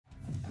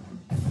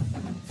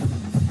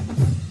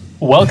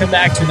Welcome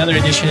back to another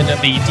edition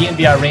of the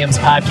DNVR Rams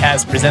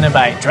podcast presented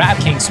by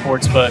DraftKings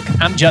Sportsbook.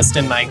 I'm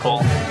Justin Michael.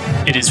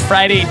 It is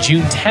Friday,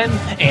 June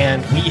 10th,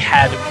 and we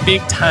had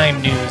big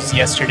time news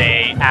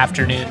yesterday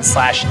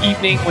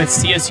afternoon/evening with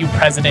CSU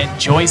President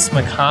Joyce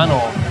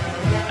McConnell.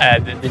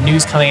 The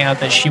news coming out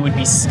that she would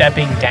be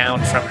stepping down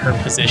from her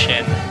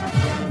position.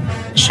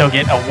 She'll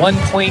get a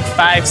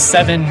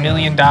 $1.57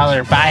 million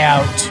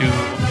buyout to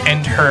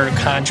end her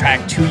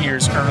contract 2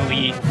 years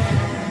early.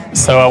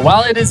 So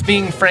while it is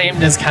being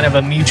framed as kind of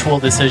a mutual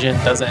decision,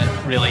 it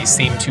doesn't really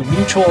seem too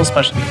mutual,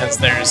 especially because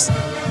there's,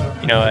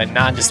 a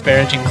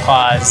non-disparaging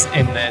clause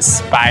in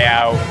this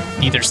buyout.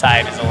 Neither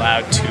side is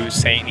allowed to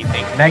say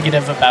anything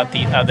negative about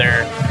the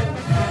other.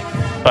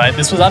 But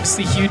this was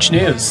obviously huge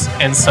news.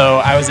 And so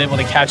I was able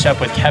to catch up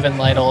with Kevin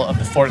Lytle of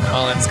the Fort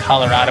Collins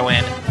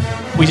Coloradoan.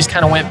 We just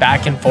kind of went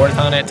back and forth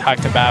on it,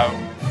 talked about,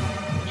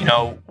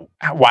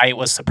 why it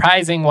was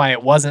surprising, why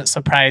it wasn't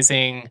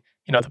surprising,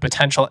 the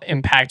potential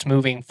impact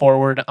moving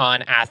forward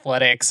on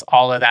athletics,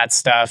 all of that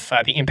stuff,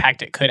 the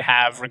impact it could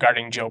have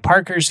regarding Joe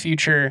Parker's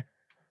future.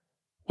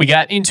 We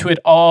got into it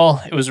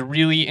all. It was a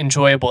really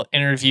enjoyable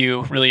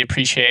interview. Really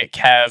appreciate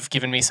Kev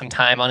giving me some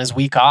time on his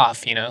week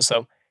off,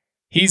 so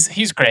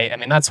he's great. I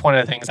mean, that's one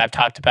of the things I've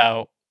talked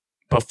about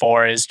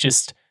before is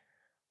just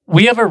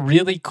we have a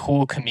really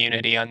cool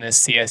community on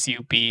this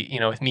CSU beat,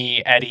 with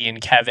me, Eddie,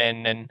 and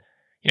Kevin, and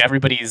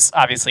everybody's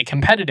obviously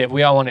competitive.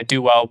 We all want to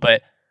do well,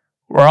 but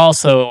we're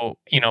also,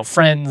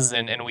 friends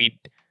and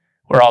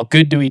we're all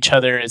good to each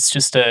other. It's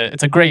just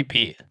it's a great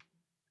beat.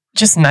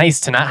 Just nice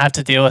to not have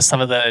to deal with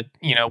some of the,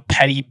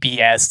 petty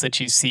BS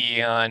that you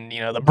see on,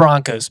 the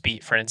Broncos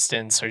beat, for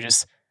instance, or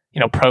just,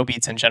 pro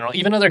beats in general,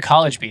 even other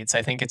college beats.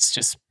 I think it's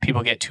just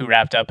people get too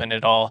wrapped up in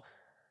it all.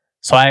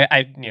 So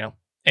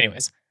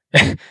anyways,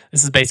 this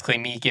is basically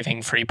me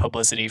giving free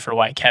publicity for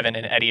why Kevin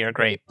and Eddie are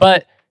great,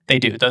 but they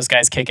do. Those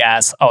guys kick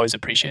ass. Always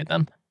appreciate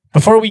them.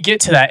 Before we get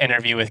to that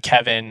interview with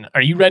Kevin,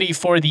 are you ready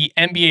for the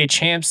NBA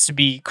champs to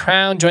be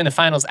crowned? Join the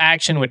finals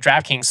action with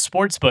DraftKings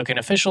Sportsbook, an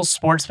official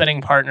sports betting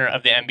partner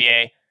of the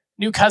NBA.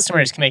 New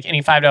customers can make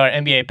any $5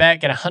 NBA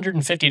bet, get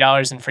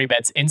 $150 in free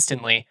bets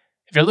instantly.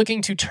 If you're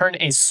looking to turn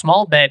a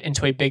small bet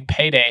into a big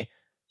payday,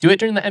 do it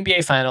during the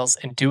NBA finals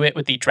and do it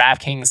with the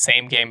DraftKings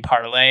Same Game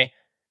Parlay.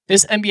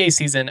 This NBA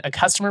season, a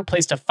customer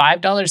placed a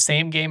 $5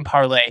 Same Game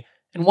Parlay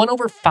and won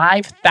over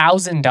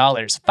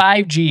 $5,000,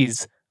 5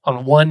 Gs,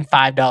 on one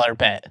 $5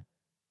 bet.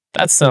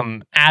 That's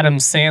some Adam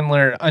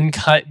Sandler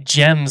Uncut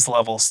Gems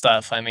level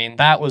stuff. I mean,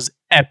 that was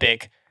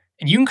epic.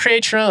 And you can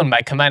create your own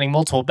by combining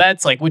multiple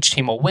bets like which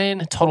team will win,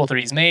 total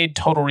threes made,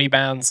 total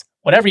rebounds,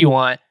 whatever you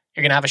want.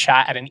 You're going to have a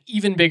shot at an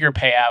even bigger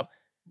payout.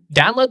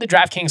 Download the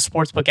DraftKings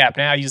Sportsbook app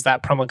now. Use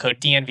that promo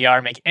code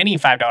DNVR. Make any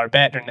 $5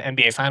 bet during the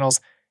NBA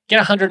Finals.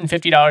 Get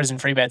 $150 in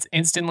free bets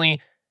instantly.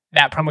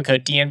 That promo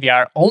code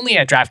DNVR only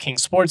at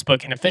DraftKings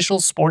Sportsbook, an official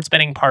sports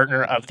betting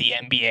partner of the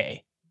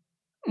NBA.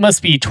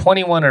 Must be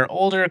 21 or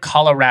older,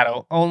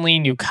 Colorado only,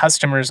 new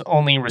customers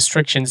only,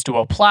 restrictions do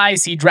apply.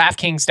 See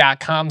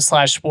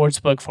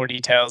DraftKings.com/sportsbook for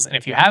details. And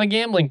if you have a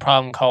gambling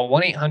problem, call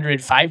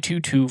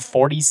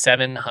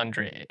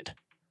 1-800-522-4700.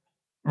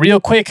 Real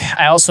quick,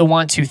 I also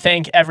want to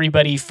thank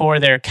everybody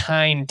for their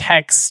kind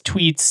texts,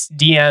 tweets,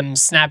 DMs,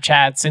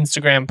 Snapchats,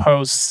 Instagram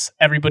posts.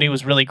 Everybody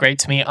was really great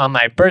to me on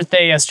my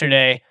birthday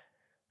yesterday.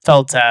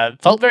 Felt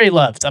very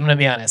loved. I'm going to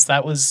be honest.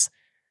 That was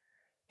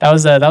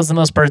the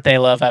most birthday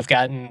love I've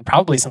gotten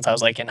probably since I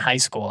was in high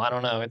school. I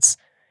don't know.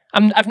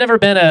 I've never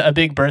been a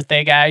big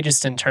birthday guy,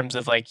 just in terms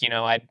of I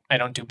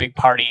don't do big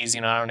parties. I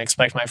don't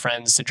expect my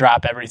friends to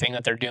drop everything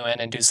that they're doing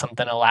and do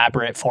something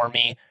elaborate for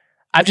me.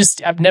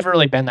 I've never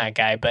really been that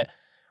guy, but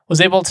was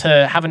able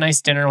to have a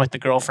nice dinner with the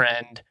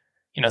girlfriend,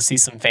 see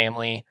some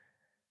family.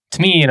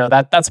 To me,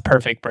 that's a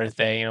perfect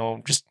birthday,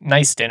 just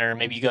nice dinner.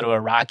 Maybe you go to a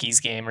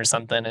Rockies game or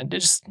something, and it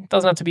just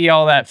doesn't have to be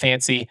all that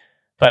fancy,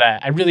 but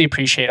I really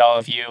appreciate all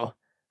of you.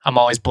 I'm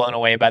always blown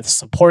away by the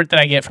support that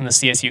I get from the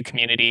CSU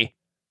community.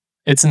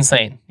 It's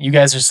insane. You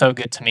guys are so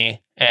good to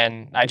me,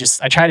 and I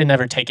try to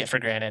never take it for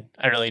granted.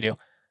 I really do.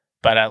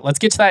 But let's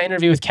get to that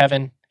interview with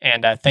Kevin,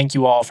 and thank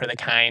you all for the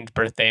kind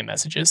birthday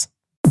messages.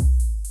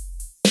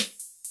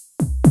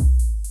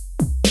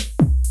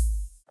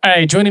 All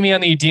right, joining me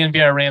on the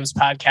DNVR Rams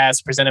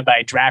podcast presented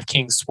by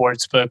DraftKings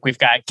Sportsbook, we've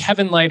got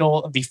Kevin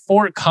Lytle of the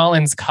Fort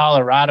Collins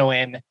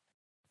Coloradoan.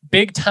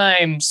 Big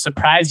time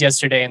surprise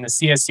yesterday in the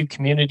CSU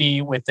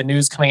community with the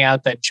news coming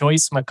out that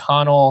Joyce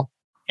McConnell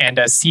and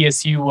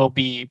CSU will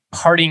be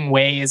parting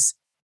ways.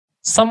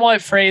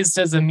 Somewhat phrased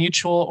as a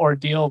mutual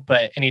ordeal,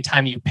 but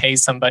anytime you pay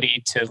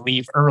somebody to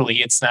leave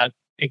early, it's not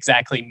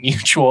exactly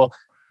mutual.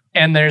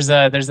 And there's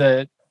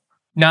a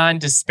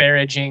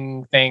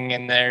non-disparaging thing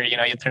in there.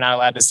 They're not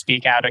allowed to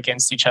speak out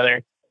against each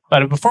other.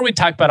 But before we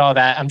talk about all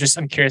that, I'm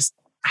curious,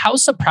 how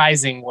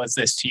surprising was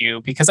this to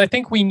you? Because I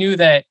think we knew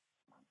that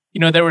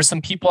there were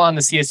some people on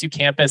the CSU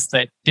campus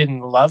that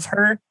didn't love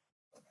her.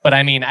 But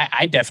I mean,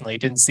 I definitely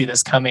didn't see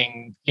this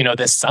coming,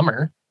 this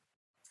summer.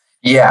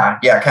 Yeah,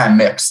 kind of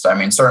mixed. I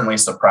mean, certainly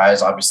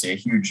surprised, obviously a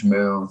huge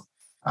move.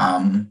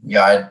 I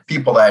had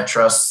people that I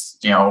trust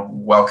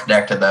well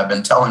connected that have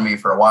been telling me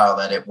for a while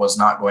that it was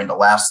not going to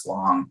last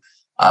long.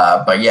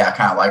 But yeah,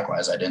 kind of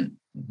likewise, I didn't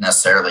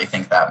necessarily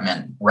think that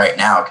meant right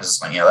now, because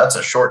that's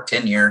a short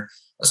tenure,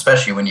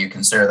 especially when you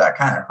consider that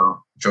kind of her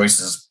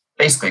Joyce's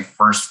basically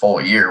first full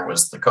year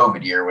was the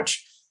COVID year,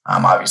 which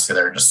obviously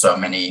there are just so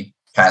many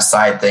kind of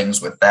side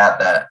things with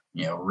that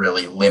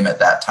really limit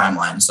that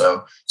timeline.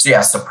 So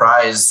yeah,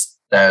 surprised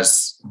that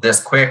was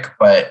this quick,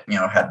 but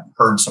had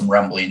heard some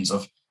rumblings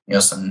of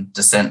some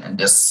dissent and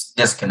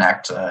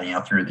disconnect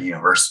through the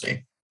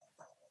university.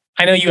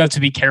 I know you have to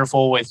be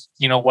careful with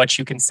what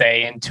you can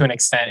say, and to an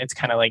extent it's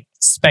kind of like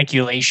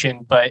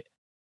speculation, but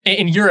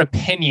in your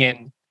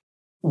opinion,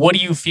 what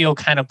do you feel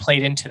kind of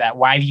played into that?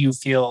 Why do you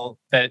feel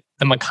that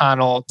the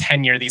McConnell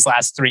tenure these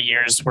last 3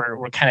 years were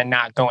kind of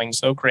not going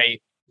so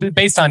great,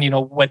 based on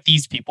what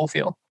these people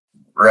feel?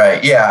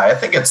 Right. Yeah, I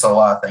think it's a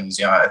lot of things.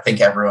 I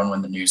think everyone,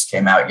 when the news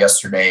came out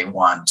yesterday,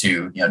 wanted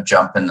to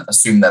jump and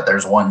assume that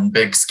there's one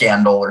big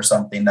scandal or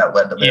something that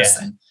led to this.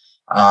 Yeah.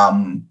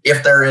 And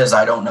if there is,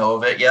 I don't know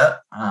of it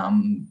yet.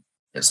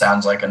 It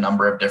sounds like a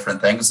number of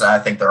different things. And I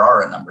think there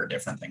are a number of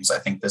different things. I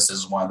think this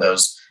is one of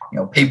those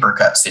paper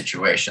cut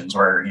situations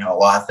where a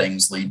lot of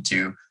things lead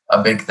to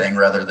a big thing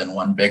rather than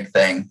one big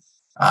thing.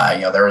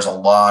 There was a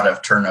lot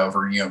of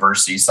turnover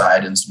university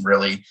side and some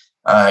really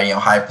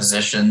high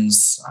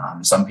positions,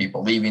 some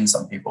people leaving,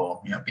 some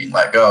people, being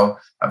let go,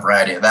 a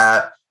variety of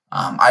that.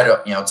 I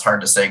don't, it's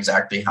hard to say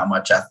exactly how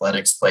much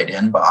athletics played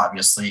in, but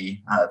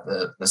obviously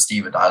the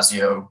Steve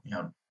Addazio,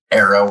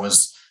 era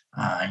was,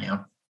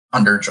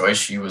 under Joyce.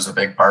 She was a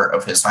big part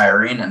of his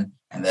hiring and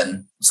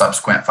then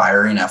subsequent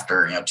firing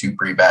after, 2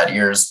 pretty bad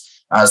years.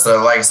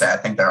 So like I said,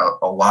 I think there are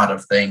a lot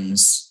of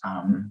things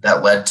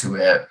that led to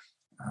it.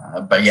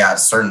 But yeah,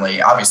 it's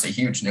certainly obviously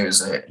huge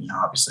news.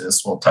 Obviously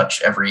this will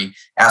touch every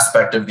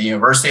aspect of the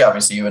university.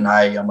 Obviously you and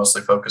I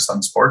mostly focus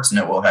on sports, and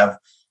it will have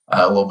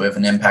a little bit of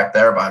an impact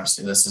there. But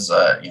obviously this is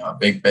a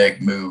big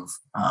move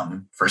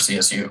for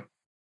CSU.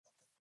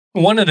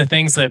 One of the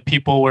things that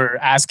people were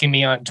asking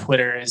me on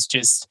Twitter is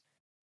just,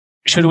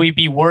 should we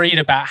be worried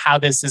about how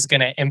this is going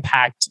to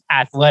impact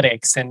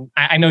athletics? And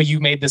I know you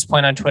made this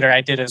point on Twitter.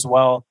 I did as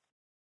well.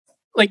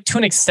 Like, to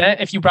an extent,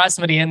 if you brought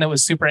somebody in that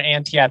was super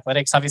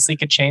anti-athletics, obviously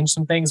could change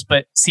some things,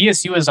 but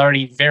CSU is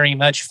already very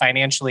much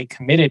financially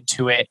committed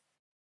to it.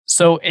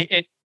 So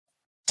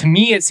to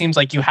me, it seems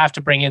like you have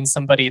to bring in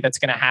somebody that's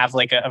going to have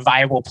like a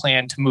viable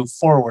plan to move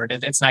forward.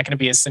 It's not going to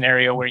be a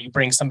scenario where you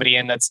bring somebody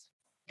in that's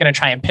going to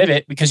try and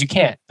pivot, because you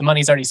can't. The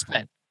money's already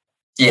spent.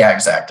 Yeah,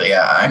 exactly.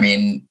 Yeah. I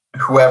mean,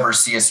 whoever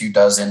CSU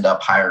does end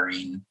up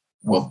hiring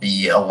will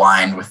be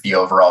aligned with the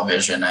overall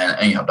vision.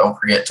 And don't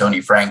forget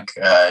Tony Frank,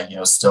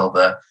 still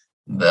the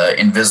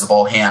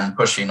invisible hand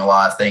pushing a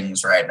lot of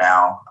things right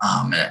now.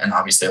 And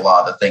obviously a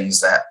lot of the things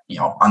that,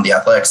 on the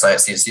athletic side at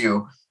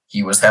CSU,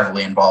 he was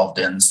heavily involved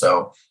in.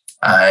 So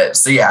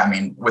yeah, I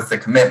mean, with the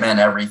commitment,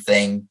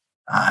 everything,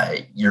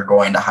 you're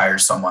going to hire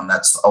someone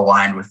that's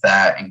aligned with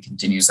that and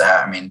continues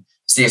that. I mean,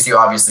 CSU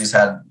obviously has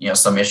had,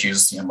 some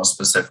issues, most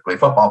specifically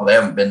football, but they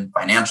haven't been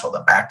financial. The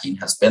backing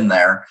has been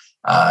there.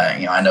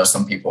 I know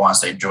some people want to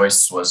say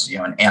Joyce was,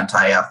 an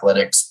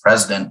anti-athletics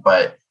president,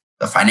 but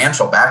the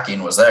financial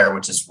backing was there,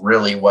 which is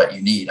really what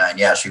you need. And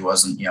yeah, she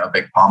wasn't, a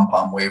big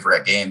pom-pom waver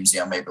at games,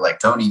 maybe like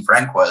Tony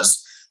Frank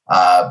was,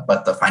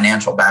 but the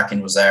financial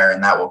backing was there,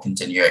 and that will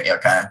continue.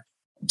 Kind of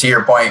to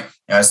your point,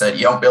 I said,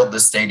 you don't build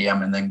this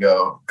stadium and then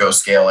go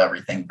scale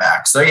everything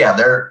back. So yeah,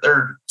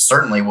 there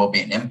certainly will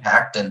be an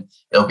impact, and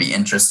it'll be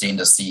interesting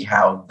to see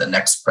how the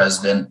next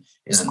president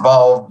is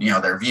involved.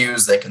 Their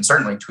views, they can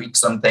certainly tweak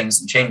some things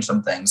and change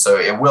some things. So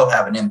it will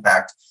have an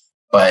impact.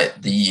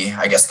 But the,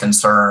 I guess,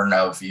 concern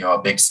of, a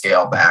big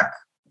scale back,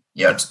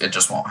 it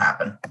just won't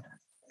happen.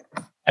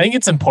 I think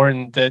it's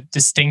important, the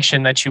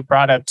distinction that you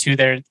brought up too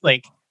there.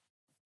 Like,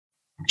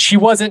 she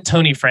wasn't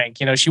Tony Frank,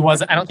 she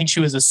wasn't, I don't think she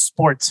was a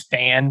sports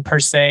fan per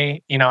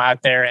se,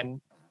 out there.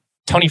 And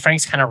Tony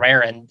Frank's kind of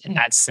rare in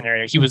that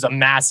scenario. He was a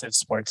massive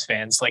sports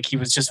fan. So like, he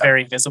was just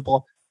very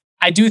visible.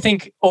 I do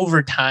think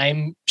over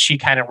time, she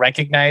kind of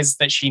recognized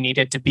that she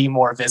needed to be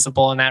more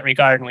visible in that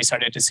regard. And we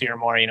started to see her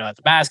more, at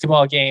the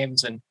basketball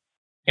games. And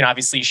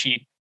obviously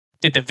she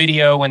did the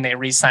video when they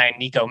re-signed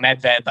Nico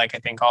Medved. Like, I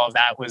think all of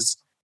that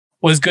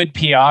was good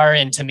PR.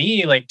 And to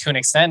me, like, to an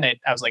extent,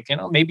 I was like,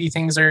 maybe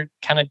things are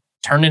kind of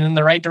turning in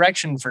the right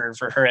direction for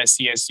her at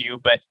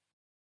CSU, but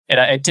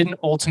it didn't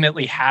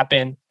ultimately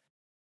happen.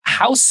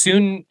 How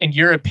soon, in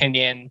your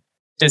opinion,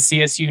 does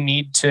CSU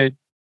need to,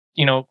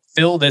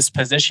 fill this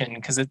position?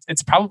 Because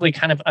it's probably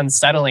kind of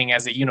unsettling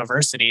as a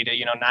university to,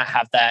 not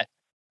have that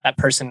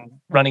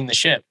person running the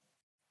ship.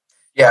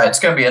 Yeah, it's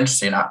going to be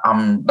interesting.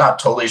 I'm not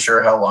totally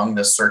sure how long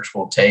this search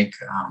will take.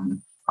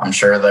 I'm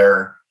sure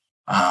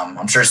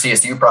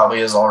CSU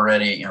probably is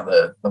already,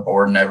 the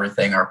board and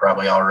everything are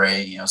probably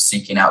already,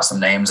 seeking out some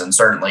names. And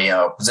certainly,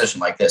 a position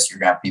like this, you're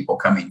going to have people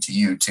coming to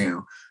you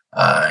too,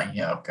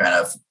 kind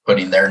of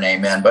putting their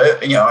name in.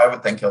 But, I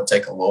would think it'll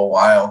take a little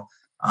while.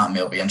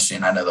 It'll be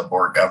interesting. I know the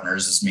board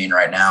governors is meeting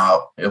right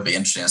now. It'll be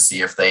interesting to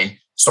see if they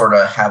sort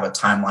of have a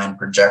timeline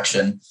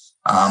projection.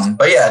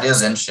 But yeah, it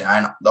is interesting.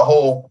 The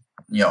whole,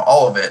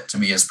 all of it to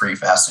me is pretty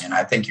fascinating.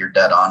 I think you're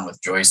dead on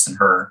with Joyce and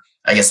her,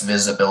 I guess,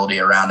 visibility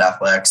around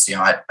athletics.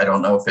 I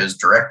don't know if it was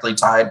directly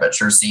tied, but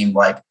sure seemed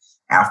like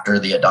after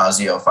the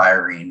Adazio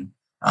firing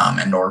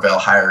and Norvell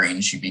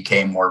hiring, she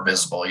became more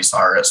visible. You saw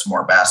her at some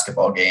more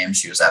basketball games.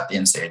 She was at the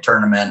NCAA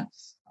tournament.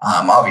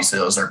 Obviously,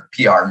 those are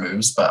PR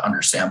moves, but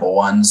understandable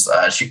ones.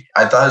 I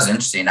thought it was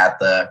interesting at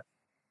the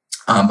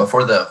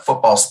before the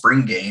football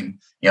spring game.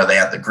 They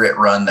had the grit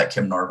run that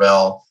Kim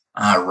Norvell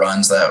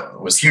runs that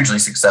was hugely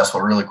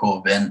successful, really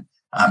cool event.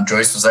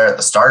 Joyce was there at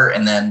the start,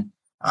 and then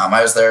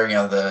I was there.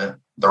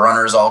 The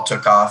runners all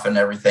took off and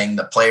everything.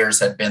 The players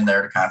had been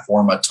there to kind of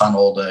form a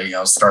tunnel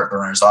to start the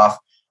runners off.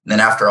 And then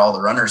after all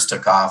the runners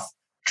took off,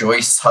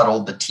 Joyce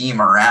huddled the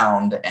team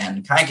around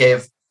and kind of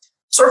gave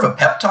sort of a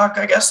pep talk,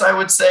 I guess I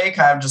would say,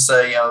 kind of just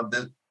say,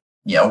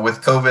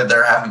 with COVID,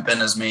 there haven't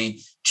been as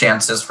many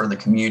chances for the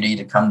community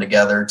to come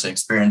together to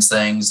experience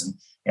things. And,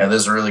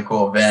 this is a really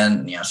cool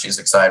event. She's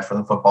excited for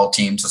the football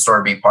team to sort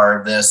of be part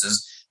of this.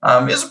 Is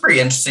a pretty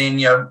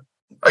interesting,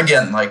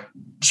 again, like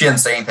she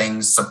didn't say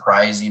anything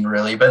surprising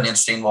really, but an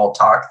interesting little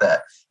talk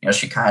that,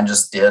 she kind of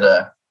just did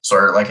a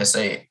sort of, like I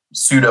say,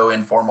 pseudo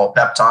informal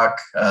pep talk.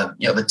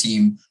 The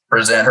team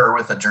presented her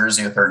with a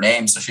jersey with her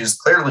name. So she's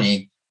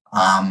clearly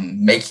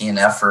making an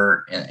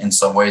effort in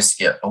some ways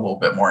to get a little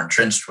bit more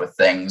entrenched with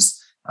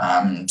things.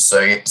 So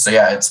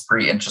yeah, it's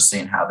pretty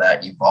interesting how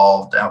that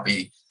evolved.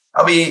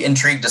 I'll be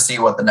intrigued to see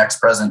what the next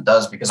president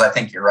does, because I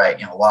think you're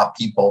right. A lot of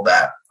people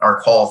that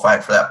are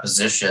qualified for that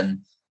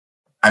position.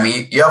 I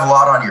mean, you have a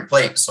lot on your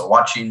plate. So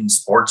watching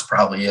sports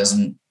probably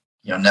isn't,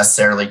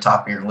 necessarily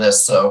top of your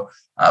list. So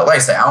like I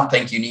say, I don't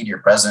think you need your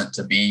president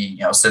to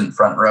be, sitting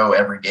front row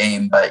every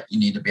game, but you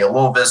need to be a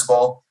little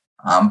visible.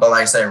 But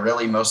like I say,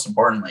 really most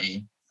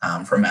importantly,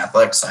 from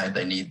athletic side,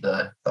 they need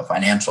the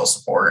financial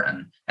support,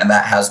 and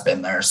that has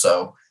been there.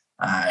 So,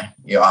 I'm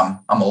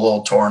a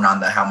little torn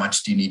on how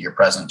much do you need your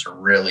president to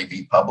really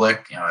be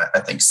public? I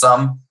think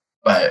some,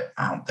 but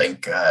I don't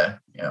think,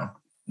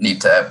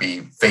 need to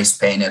be face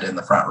painted in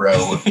the front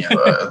row,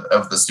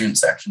 of the student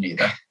section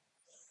either.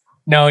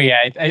 No,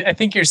 yeah, I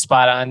think you're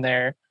spot on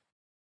there.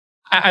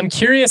 I'm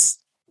curious,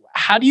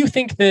 how do you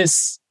think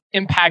this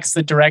impacts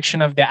the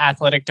direction of the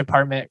athletic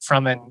department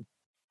from an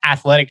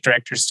athletic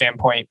director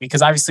standpoint?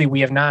 Because obviously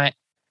we have not,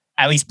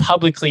 at least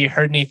publicly,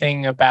 heard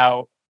anything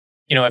about,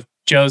 if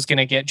Joe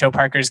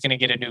Parker is going to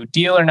get a new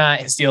deal or not.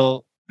 His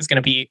deal is going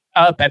to be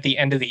up at the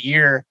end of the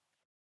year.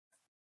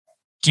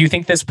 Do you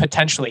think this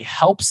potentially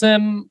helps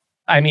him?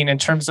 I mean, in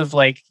terms of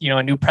a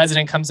new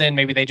president comes in,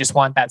 maybe they just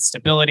want that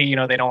stability.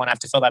 They don't want to have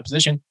to fill that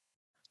position.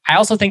 I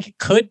also think it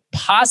could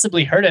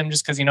possibly hurt him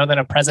just because, then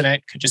a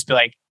president could just be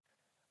like,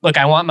 look,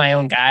 I want my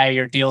own guy.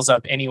 Your deal's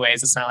up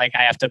anyways. It's not like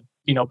I have to,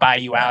 buy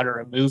you out or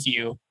remove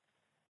you.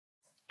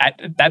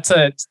 That's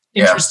a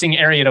interesting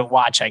area to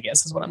watch, I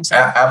guess, is what I'm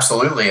saying.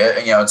 Absolutely.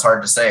 It's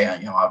hard to say.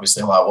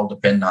 Obviously a lot will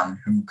depend on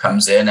who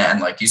comes in. And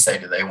like you say,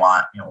 do they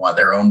want, one of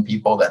their own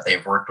people that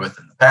they've worked with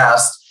in the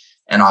past?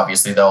 And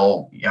obviously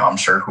they'll, I'm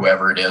sure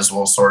whoever it is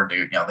will sort of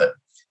do,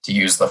 to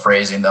use the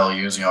phrasing, they'll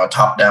use, a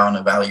top-down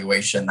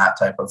evaluation, that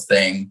type of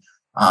thing.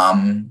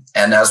 And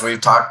as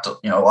we've talked,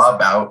 a lot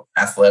about,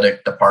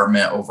 athletic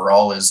department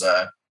overall is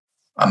a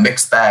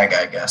mixed bag,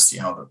 I guess.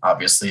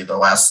 Obviously the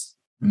last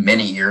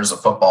many years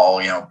of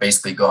football,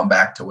 basically going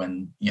back to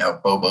when,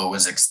 Bobo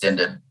was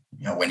extended,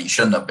 when he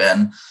shouldn't have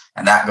been,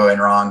 and that going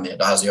wrong, the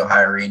Adazio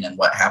hiring and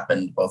what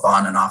happened both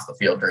on and off the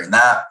field during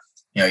that.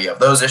 You have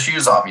those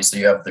issues.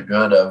 Obviously, you have the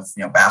good of,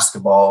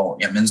 basketball,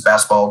 men's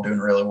basketball doing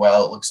really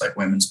well. It looks like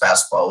women's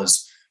basketball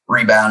is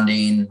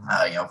rebounding.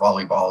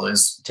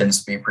 Volleyball tends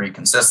to be pretty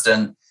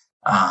consistent.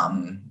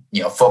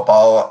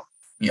 Football,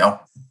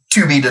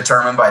 to be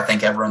determined, but I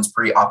think everyone's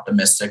pretty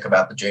optimistic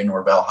about the Jay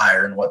Norvell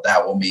hire and what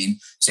that will mean.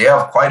 So you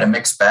have quite a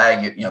mixed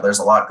bag. There's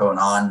a lot going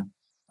on.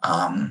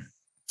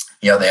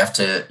 They have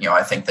to,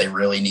 I think they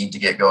really need to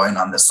get going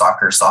on the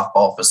soccer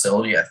softball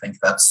facility. I think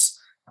that's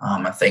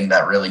a thing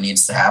that really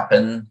needs to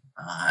happen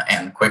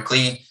and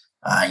quickly.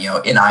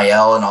 NIL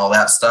and all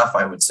that stuff,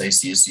 I would say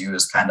CSU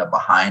is kind of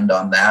behind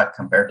on that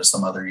compared to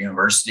some other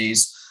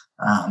universities.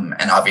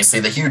 And obviously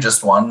the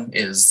hugest one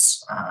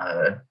is,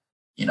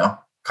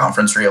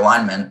 conference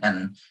realignment.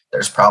 And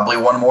there's probably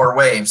one more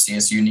wave.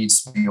 CSU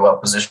needs to be well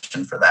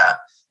positioned for that.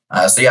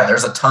 So yeah,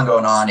 there's a ton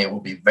going on. It will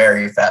be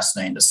very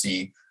fascinating to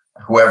see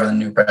whoever the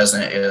new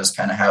president is,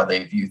 kind of how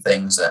they view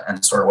things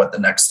and sort of what the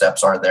next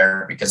steps are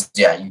there. Because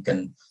yeah, you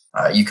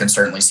can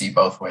certainly see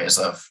both ways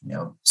of,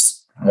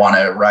 want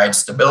to ride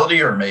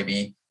stability or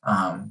maybe,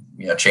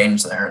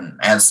 change there. And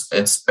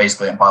it's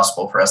basically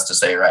impossible for us to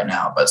say right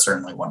now, but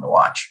certainly one to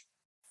watch.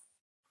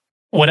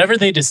 Whatever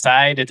they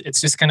decide, it's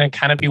just going to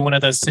kind of be one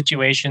of those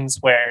situations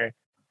where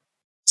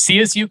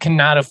CSU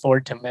cannot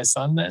afford to miss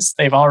on this.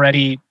 They've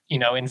already,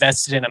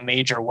 invested in a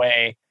major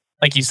way.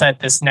 Like you said,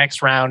 this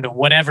next round,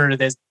 whatever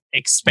this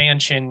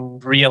expansion,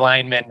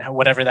 realignment,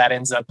 whatever that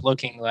ends up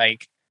looking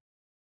like,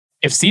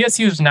 if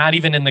CSU is not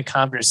even in the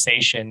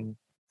conversation,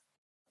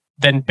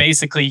 then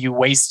basically you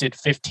wasted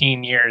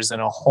 15 years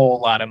and a whole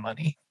lot of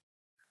money.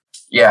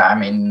 Yeah, I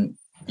mean,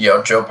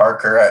 Joe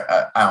Parker,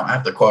 I don't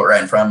have the quote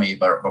right in front of me,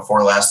 but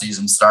before last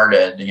season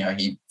started,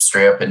 he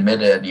straight up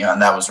admitted,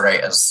 and that was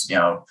right as,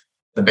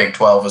 the Big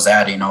 12 was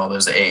adding all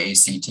those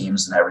AAC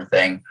teams and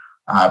everything,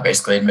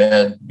 basically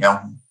admitted,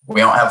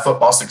 we don't have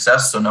football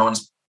success, so no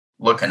one's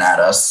looking at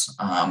us.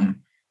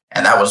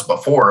 And that was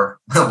before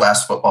the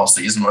last football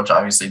season, which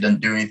obviously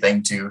didn't do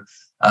anything to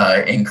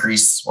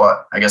increase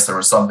I guess there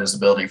was some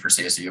visibility for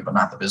CSU, but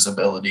not the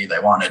visibility they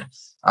wanted.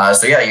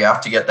 So yeah, you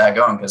have to get that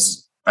going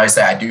because like I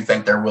say, I do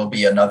think there will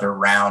be another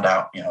round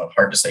out,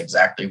 hard to say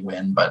exactly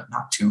when, but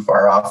not too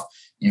far off.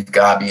 You've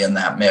got to be in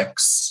that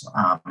mix.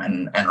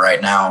 And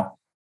right now,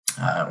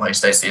 like I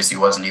say, CSU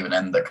wasn't even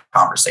in the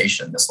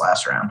conversation this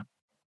last round.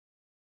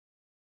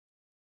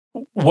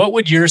 What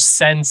would your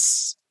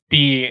sense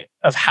be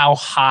of how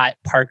hot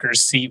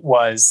Parker's seat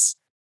was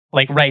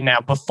like right now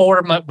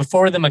before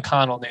the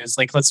McConnell news?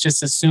 Like, let's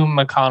just assume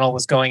McConnell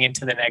was going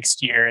into the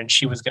next year and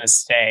she was going to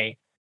stay.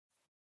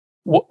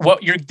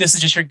 This is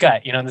just your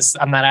gut,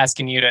 I'm not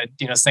asking you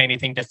to, say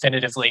anything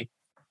definitively.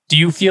 Do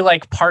you feel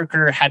like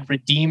Parker had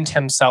redeemed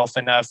himself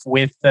enough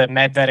with the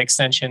MedVet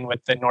extension,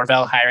 with the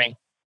Norvell hiring?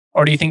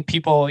 Or do you think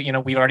people,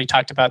 we've already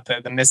talked about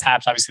the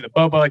mishaps, obviously the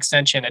Bobo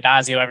extension,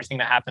 Adazio, everything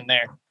that happened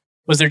there.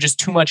 Was there just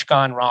too much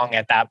gone wrong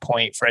at that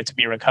point for it to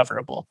be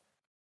recoverable?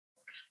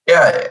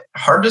 Yeah,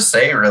 hard to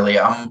say, really.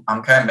 I'm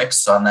kind of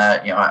mixed on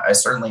that. I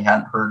certainly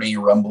hadn't heard any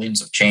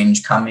rumblings of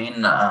change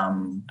coming.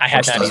 I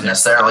had that doesn't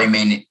necessarily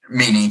mean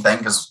anything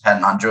because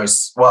hadn't on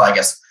Joyce. Well, I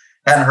guess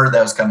hadn't heard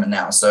that was coming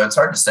now, so it's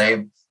hard to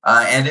say.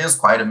 And it is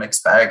quite a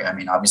mixed bag. I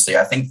mean, obviously,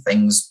 I think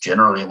things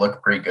generally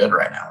look pretty good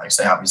right now. Like I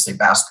say, obviously,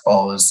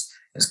 basketball is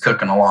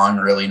cooking along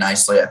really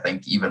nicely. I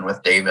think even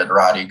with David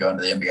Roddy going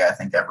to the NBA, I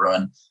think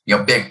everyone,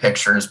 big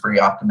picture is pretty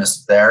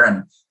optimistic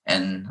there.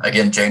 And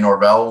again, Jay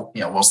Norvell,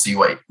 we'll see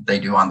what they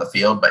do on the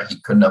field, but he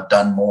couldn't have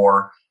done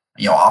more,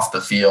 off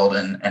the field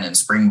and in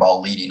spring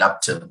ball leading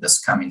up to this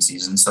coming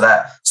season. So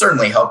that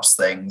certainly helps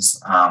things.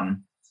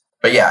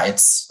 But yeah,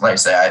 it's like I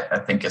say, I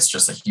think it's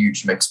just a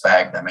huge mixed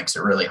bag that makes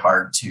it really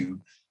hard to,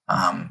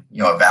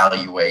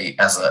 evaluate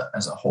as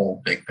a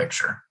whole big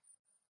picture.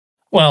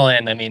 Well,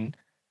 and I mean,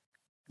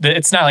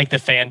 it's not like the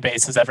fan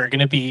base is ever going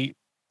to be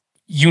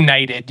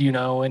united,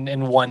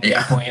 in one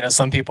viewpoint.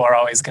 Some people are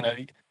always going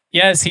to,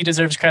 yes, he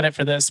deserves credit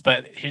for this,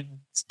 but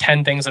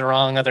 10 things are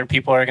wrong. Other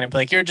people are going to be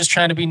like, you're just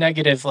trying to be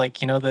negative. Like,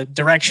 the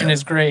direction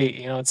is great.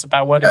 It's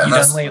about what have you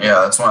done lately.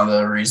 Yeah, that's one of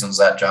the reasons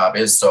that job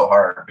is so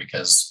hard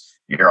because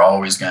you're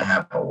always going to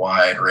have a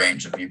wide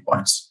range of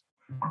viewpoints.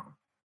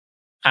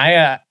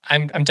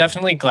 I'm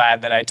definitely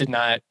glad that I did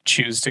not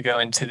choose to go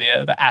into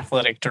the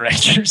athletic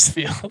director's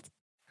field.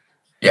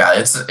 Yeah,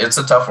 it's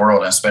a tough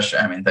world, especially,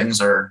 I mean,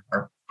 things are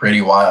pretty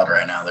wild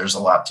right now. There's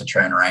a lot to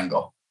try and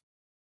wrangle.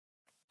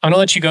 I'm going to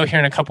let you go here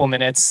in a couple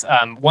minutes.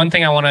 One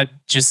thing I want to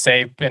just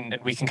say, and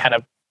we can kind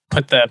of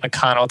put the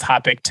McConnell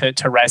topic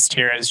to rest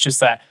here, is just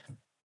that,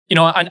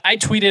 I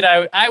tweeted,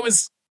 I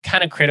was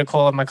kind of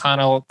critical of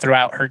McConnell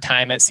throughout her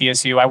time at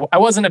CSU. I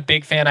wasn't a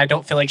big fan. I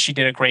don't feel like she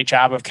did a great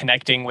job of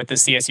connecting with the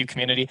CSU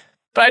community.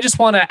 But I just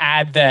want to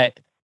add that,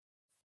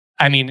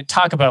 I mean,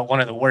 talk about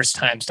one of the worst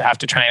times to have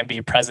to try and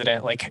be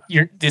president. Like,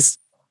 you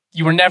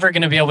were never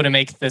going to be able to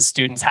make the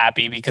students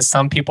happy because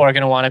some people are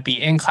going to want to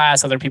be in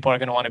class, other people are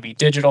going to want to be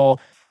digital.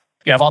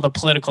 You have all the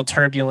political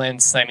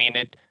turbulence. I mean,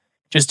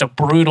 just a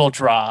brutal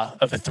draw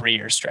of a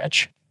 3-year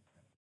stretch.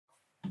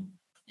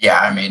 Yeah,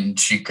 I mean,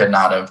 she could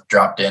not have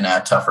dropped in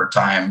at a tougher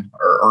time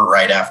or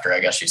right after, I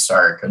guess she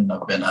started. Couldn't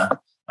have been a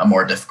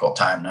more difficult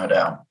time, no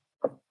doubt.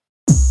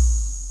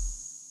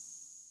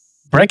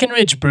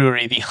 Breckenridge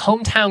Brewery, the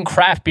hometown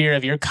craft beer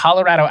of your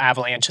Colorado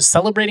Avalanche, is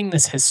celebrating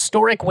this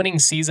historic winning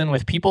season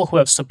with people who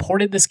have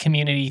supported this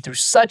community through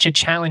such a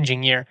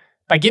challenging year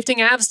by gifting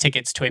Avs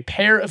tickets to a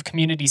pair of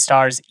community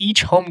stars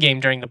each home game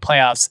during the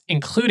playoffs,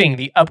 including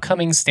the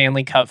upcoming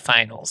Stanley Cup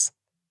Finals.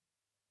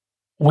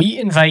 We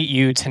invite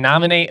you to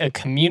nominate a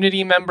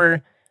community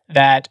member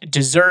that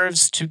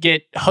deserves to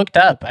get hooked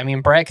up. I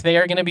mean, Breck, they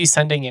are going to be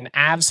sending an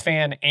Avs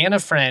fan and a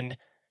friend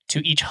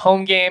to each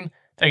home game.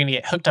 They're going to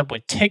get hooked up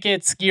with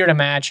tickets, gear to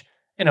match,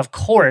 and of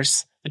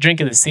course, the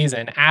drink of the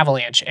season,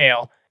 Avalanche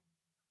Ale.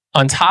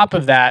 On top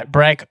of that,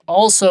 Breck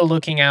also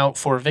looking out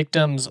for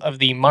victims of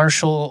the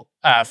Marshall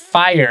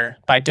fire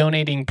by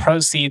donating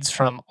proceeds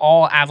from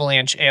all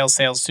Avalanche Ale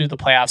sales through the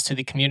playoffs to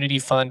the Community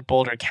Fund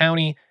Boulder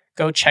County.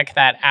 Go check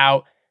that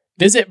out.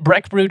 Visit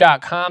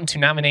breckbrew.com to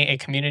nominate a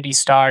community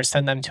star,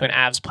 send them to an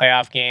Avs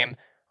playoff game.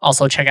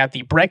 Also check out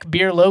the Breck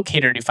Beer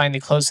Locator to find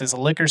the closest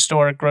liquor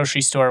store,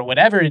 grocery store,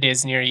 whatever it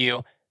is near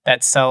you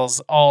that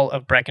sells all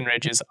of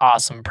Breckenridge's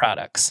awesome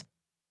products.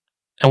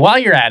 And while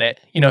you're at it,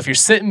 if you're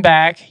sitting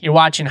back, you're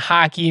watching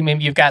hockey,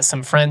 maybe you've got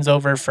some friends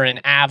over for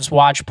an Avs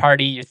watch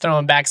party, you're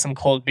throwing back some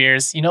cold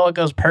beers, you know what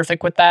goes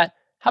perfect with that?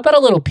 How about a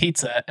little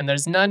pizza? And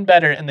there's none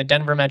better in the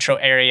Denver metro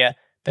area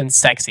than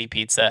Sexy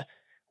Pizza.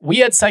 We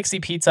had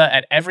Sexy Pizza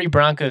at every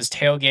Broncos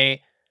tailgate.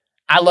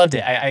 I loved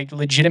it. I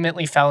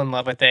legitimately fell in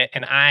love with it,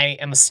 and I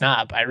am a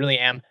snob. I really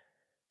am.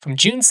 From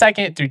June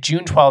 2nd through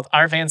June 12th,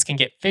 our fans can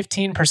get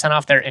 15%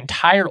 off their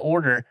entire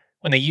order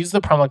when they use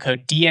the promo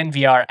code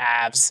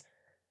DNVRAVS.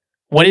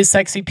 What is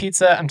Sexy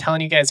Pizza? I'm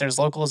telling you guys, they're as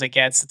local as it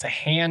gets. It's a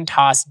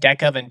hand-tossed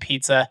deck oven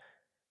pizza,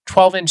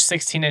 12-inch,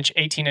 16-inch,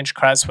 18-inch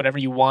crust, whatever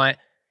you want.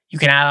 You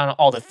can add on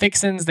all the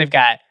fixins. They've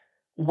got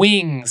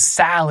wings,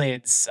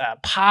 salads,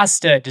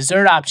 pasta,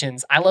 dessert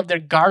options. I love their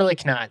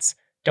garlic knots.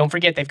 Don't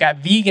forget, they've got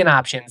vegan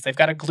options. They've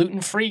got a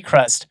gluten-free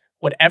crust.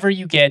 Whatever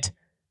you get,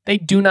 they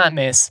do not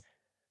miss.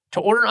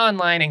 To order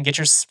online and get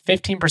your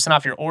 15%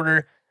 off your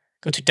order,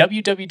 go to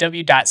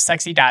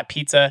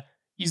www.sexy.pizza.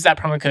 Use that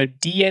promo code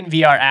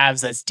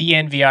DNVRAVS, that's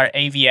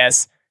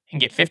DNVRAVS, and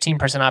get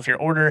 15% off your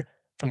order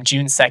from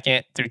June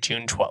 2nd through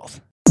June 12th.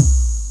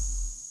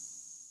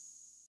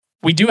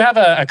 We do have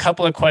a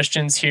couple of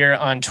questions here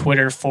on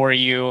Twitter for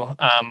you.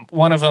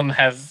 One of them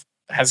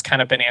has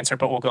kind of been answered,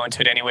 but we'll go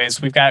into it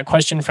anyways. We've got a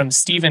question from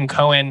Stephen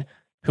Cohen,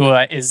 who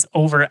is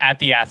over at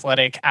The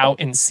Athletic out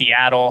in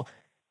Seattle.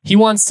 He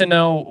wants to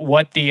know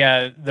what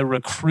the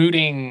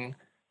recruiting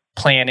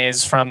plan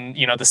is from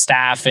the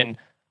staff, and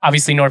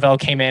obviously Norvell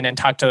came in and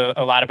talked a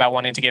lot about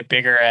wanting to get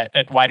bigger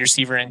at wide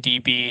receiver and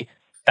DB.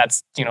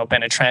 That's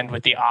been a trend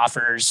with the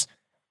offers.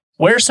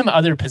 Where are some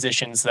other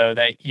positions though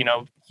that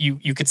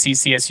you could see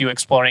CSU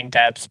exploring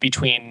depth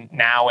between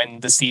now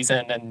and the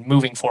season and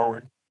moving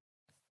forward?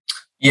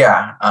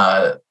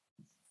 Yeah,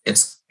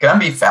 it's going to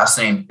be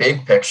fascinating.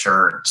 Big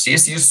picture,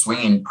 CSU's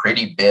swinging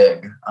pretty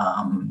big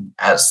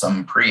at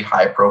some pretty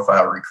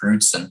high-profile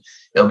recruits, and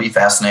it'll be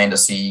fascinating to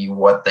see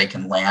what they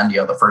can land.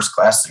 The first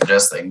class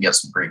suggests they can get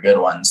some pretty good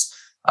ones.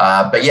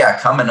 But yeah,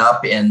 coming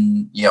up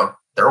in,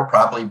 there will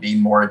probably be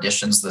more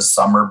additions this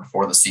summer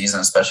before the season,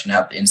 especially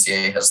now that the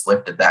NCAA has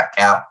lifted that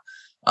cap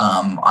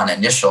on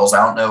initials.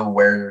 I don't know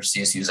where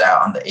CSU's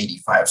at on the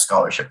 85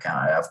 scholarship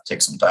count. I have to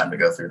take some time to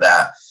go through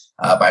that.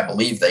 But I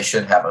believe they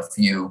should have a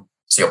few.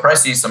 So you'll probably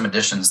see some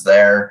additions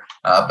there.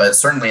 But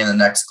certainly in the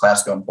next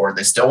class going forward,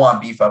 they still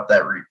want to beef up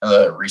that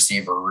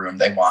receiver room.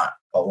 They want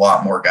a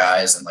lot more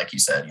guys. And like you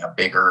said,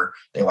 bigger.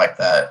 They like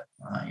that,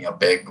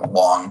 big,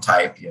 long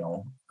type,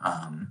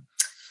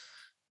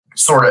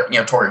 sort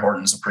of, Torrey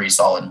Horton's a pretty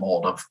solid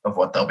mold of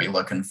what they'll be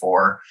looking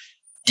for.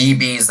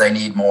 DBs, they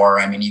need more.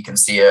 I mean, you can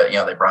see it,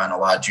 they brought in a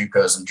lot of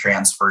JUCOs and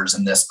transfers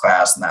in this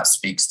class, and that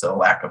speaks to the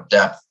lack of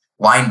depth.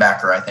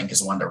 Linebacker, I think,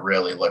 is one to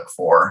really look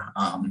for.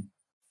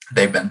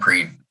 They've been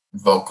pretty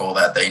vocal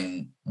that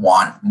they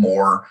want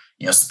more,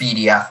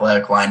 speedy,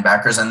 athletic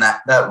linebackers, and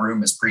that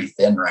room is pretty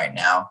thin right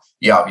now.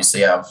 You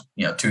obviously have,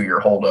 2-year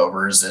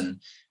holdovers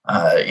and,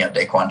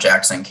 Daquan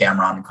Jackson,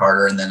 Cameron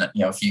Carter, and then,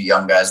 a few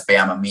young guys,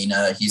 Bam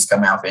Amina, he's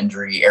come off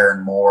injury,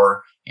 Aaron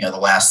Moore, the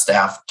last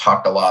staff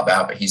talked a lot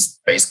about, but he's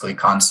basically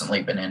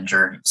constantly been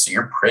injured. So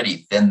you're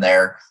pretty thin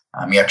there.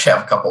 You actually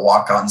have a couple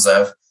walk-ons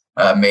that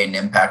have made an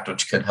impact,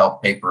 which could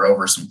help paper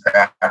over some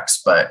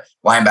cracks, but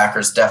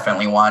linebackers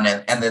definitely one.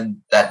 And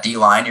then that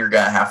D-line, you're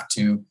going to have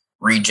to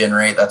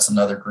regenerate. That's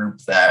another group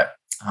that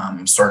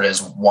sort of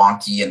is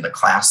wonky in the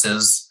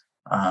classes,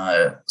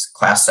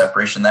 class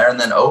separation there. And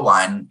then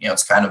O-line,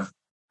 it's kind of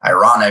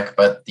ironic,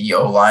 but the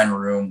O-line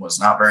room was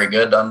not very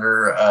good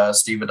under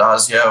Steve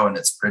Addazio, and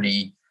it's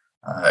pretty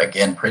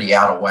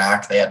out of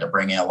whack. They had to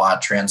bring in a lot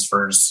of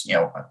transfers.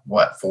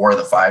 4 of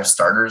the 5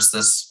 starters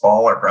this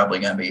fall are probably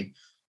going to be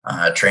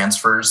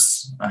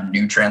transfers,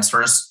 new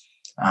transfers.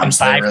 And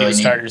 5 new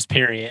starters,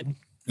 period.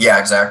 Yeah,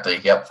 exactly.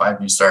 Yep,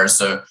 5 new starters.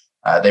 So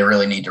they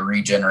really need to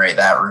regenerate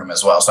that room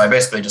as well. So I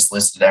basically just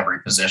listed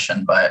every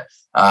position, but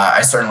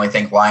I certainly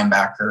think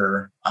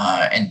linebacker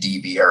and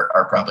DB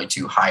are probably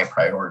 2 high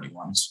priority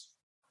ones.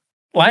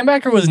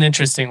 Linebacker was an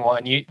interesting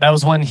one. That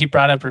was one he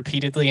brought up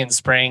repeatedly in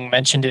spring,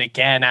 mentioned it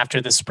again after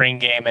the spring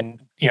game.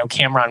 And,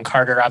 Cameron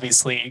Carter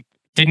obviously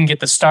didn't get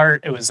the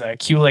start. It was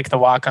Kulik, the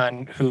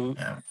walk-on, who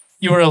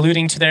you were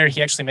alluding to there.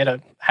 He actually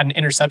had an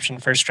interception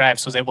first drive,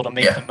 so was able to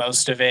make the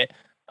most of it.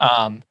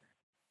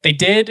 They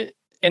did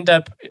end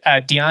up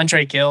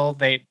DeAndre Gill.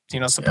 They,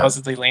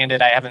 supposedly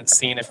landed. I haven't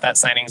seen if that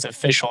signing's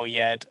official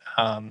yet.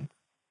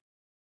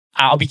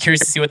 I'll be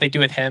curious to see what they do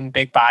with him.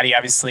 Big body,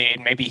 obviously.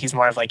 Maybe he's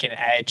more of like an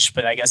edge,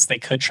 but I guess they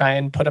could try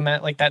and put him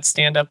at like that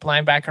stand-up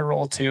linebacker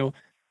role too.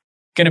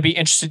 Going to be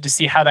interested to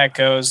see how that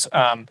goes.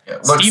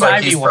 Looks Steve like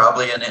Ivey he's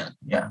probably an end.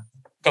 Yeah.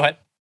 Go ahead.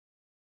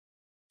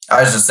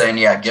 I was just saying,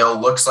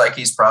 Gill looks like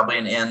he's probably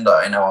an end.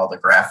 I know all the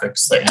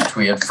graphics that he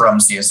tweeted from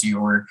CSU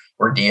were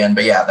DN,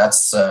 but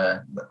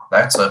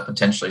that's a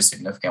potentially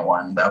significant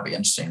one. That'll be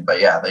interesting.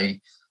 But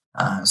they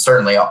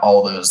certainly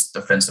all those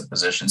defensive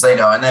positions they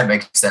know, and that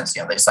makes sense.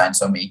 They signed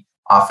so many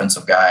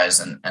offensive guys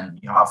and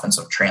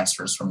offensive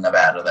transfers from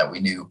Nevada that we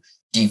knew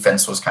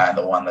defense was kind of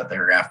the one that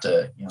they're going to have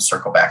to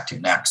circle back to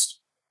next.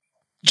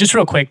 Just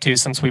real quick too,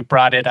 since we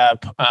brought it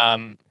up,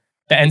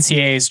 the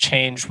NCAA has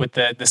changed with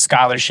the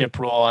scholarship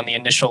rule on the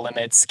initial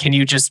limits. Can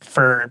you just,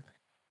 for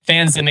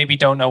fans that maybe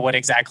don't know what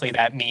exactly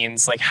that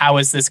means, like how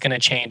is this going to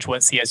change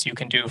what CSU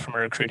can do from a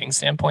recruiting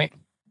standpoint?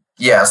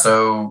 Yeah,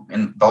 so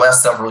in the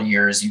last several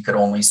years, you could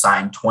only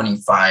sign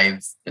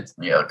 25.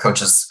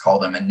 Coaches call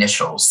them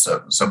initials.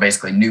 So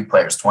basically, new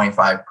players,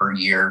 25 per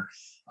year.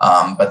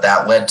 But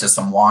that led to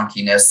some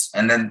wonkiness,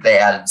 and then they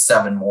added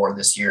 7 more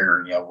this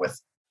year.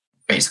 With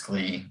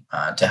basically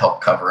to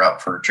help cover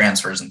up for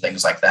transfers and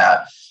things like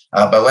that.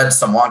 But led to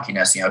some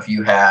wonkiness. If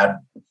you had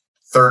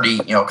 30,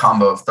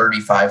 combo of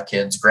 35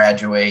 kids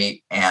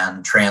graduate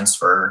and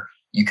transfer,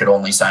 you could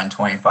only sign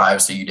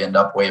 25. So you'd end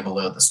up way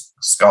below the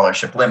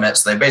scholarship limit.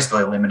 So they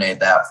basically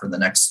eliminated that for the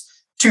next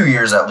 2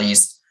 years at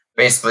least.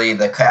 Basically,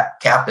 the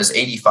cap is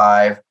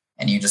 85,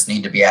 and you just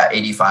need to be at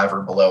 85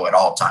 or below at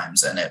all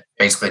times. And it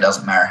basically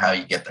doesn't matter how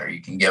you get there.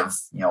 You can give,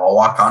 a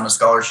walk-on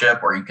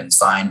scholarship, or you can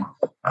sign,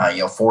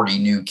 40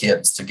 new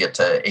kids to get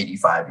to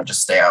 85. You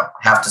just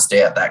have to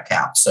stay at that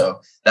cap.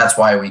 So that's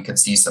why we could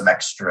see some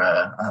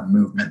extra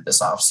movement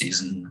this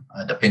offseason,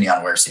 depending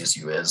on where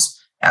CSU is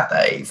at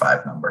that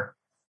 85 number.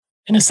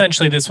 And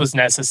essentially, this was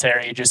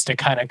necessary just to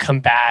kind of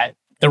combat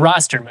the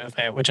roster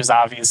movement, which is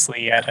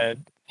obviously at a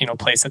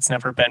place that's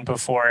never been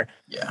before.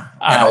 Yeah.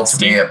 And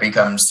ultimately it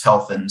becomes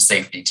health and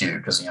safety too,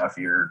 because, if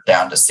you're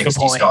down to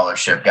 60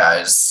 scholarship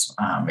guys,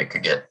 it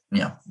could get,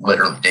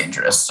 literally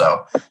dangerous.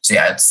 So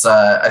yeah, it's,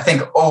 I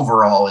think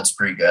overall it's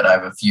pretty good. I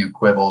have a few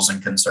quibbles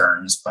and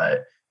concerns,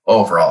 but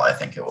overall I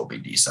think it will be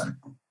decent.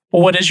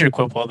 Well, what is your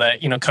quibble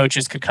that,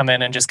 coaches could come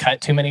in and just cut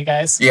too many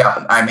guys?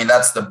 Yeah. I mean,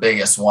 that's the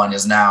biggest one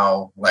is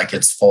now like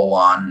it's full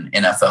on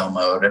NFL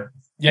mode.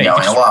 Yeah, in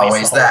a lot of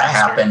ways that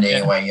happened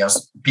anyway.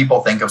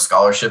 People think of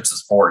scholarships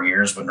as 4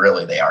 years when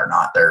really they are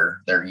not.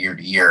 They're year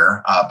to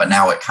year. But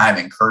now it kind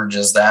of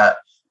encourages that,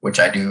 which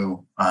I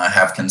do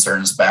have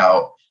concerns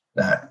about,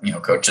 that,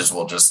 coaches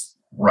will just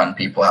run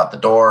people out the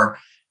door.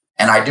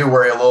 And I do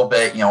worry a little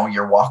bit,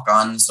 your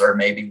walk-ons are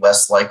maybe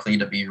less likely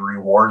to be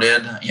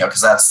rewarded,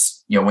 because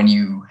that's, when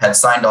you had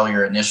signed all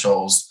your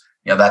initials,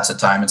 that's a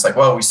time it's like,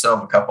 well, we still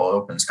have a couple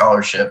open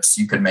scholarships.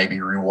 You could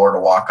maybe reward a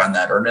walk on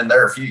that. And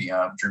there are a few,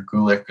 Drew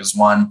Kulik is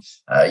one,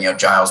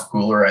 Giles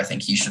Pooler. I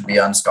think he should be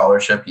on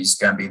scholarship. He's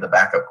going to be the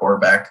backup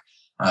quarterback.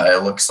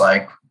 It looks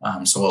like,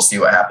 so we'll see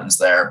what happens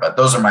there, but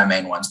those are my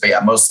main ones. But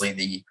yeah, mostly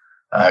the,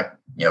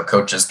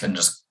 coaches can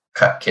just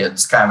cut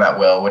kids kind of at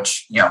will,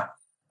 which,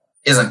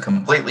 isn't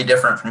completely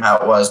different from how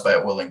it was, but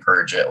it will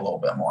encourage it a little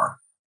bit more.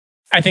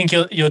 I think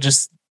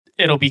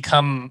it'll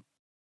become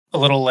a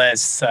little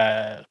less,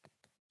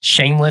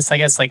 shameless, I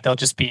guess. Like they'll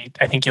just be,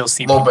 I think you'll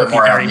see people be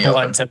very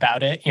blunt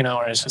about it,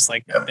 or it's just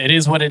like, It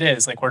is what it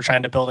is. Like we're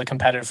trying to build a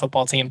competitive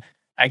football team.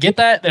 I get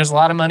that there's a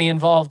lot of money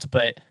involved,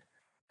 but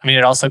I mean,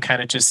 it also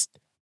kind of just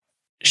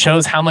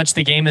shows how much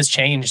the game has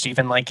changed,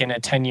 even like in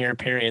a 10-year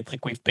period.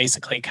 Like we've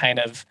basically kind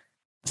of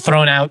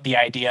thrown out the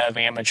idea of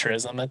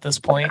amateurism at this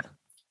point.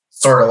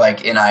 Sort of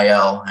like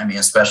NIL. I mean,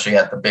 especially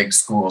at the big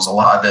schools, a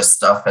lot of this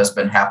stuff has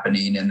been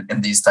happening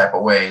in these type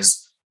of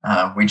ways.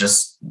 We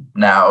just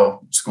now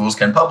schools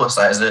can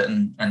publicize it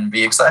and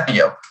be excited,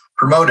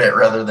 promote it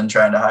rather than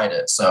trying to hide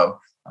it. So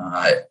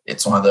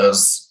it's one of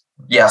those,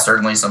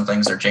 certainly some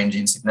things are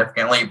changing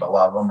significantly, but a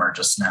lot of them are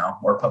just now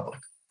more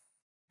public.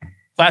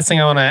 Last thing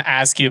I want to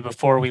ask you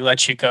before we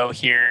let you go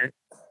here,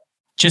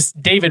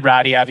 just David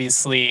Roddy,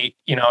 obviously,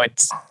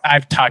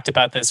 I've talked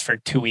about this for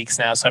 2 weeks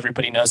now, so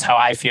everybody knows how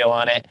I feel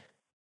on it.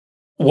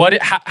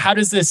 How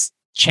does this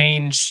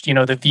change,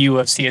 the view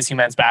of CSU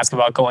men's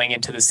basketball going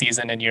into the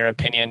season, in your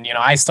opinion?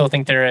 I still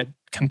think they're a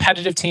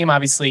competitive team.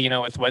 Obviously,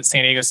 with what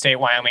San Diego State,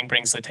 Wyoming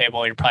brings to the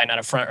table, you're probably not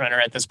a front runner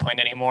at this point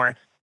anymore.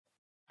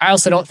 I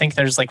also don't think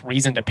there's like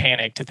reason to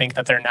panic, to think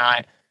that they're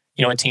not,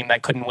 a team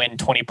that couldn't win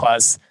 20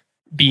 plus,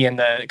 be in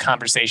the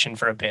conversation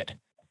for a bid.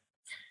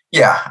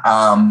 Yeah.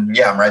 I'm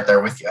right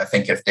there with you. I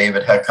think if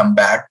David had come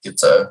back,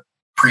 it's a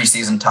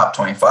preseason top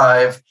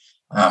 25,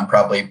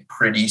 probably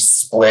pretty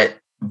split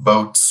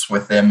votes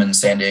with them and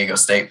San Diego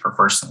State for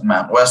first in the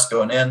Mountain West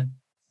going in.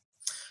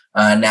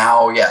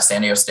 Now,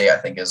 San Diego State, I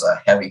think, is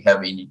a heavy,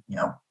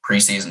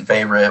 preseason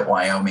favorite.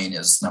 Wyoming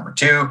is number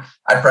 2.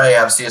 I'd probably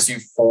have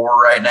CSU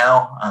 4 right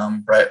now.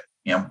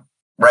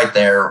 Right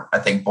there. I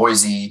think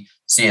Boise,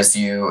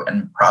 CSU,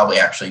 and probably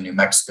actually New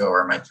Mexico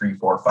are my 3,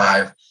 4,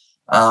 5.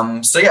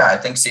 I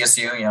think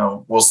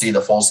CSU, we'll see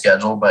the full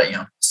schedule, but,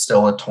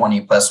 still a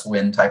 20 plus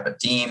win type of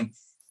team.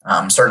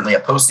 Certainly a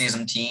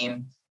postseason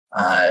team.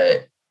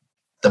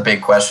 The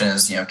big question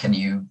is, can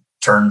you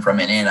turn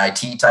from an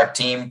NIT type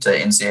team to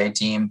NCAA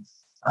team?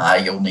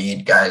 You'll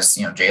need guys,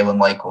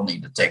 Jalen Lake will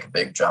need to take a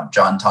big jump.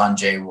 John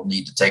Tonje will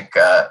need to take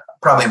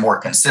probably a more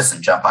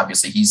consistent jump.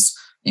 Obviously, he's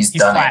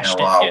done it in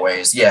a lot of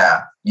ways.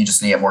 Yeah, you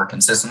just need it more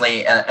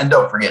consistently. And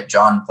don't forget,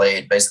 John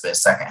played basically a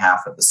second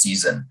half of the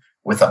season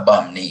with a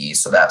bum knee.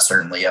 So that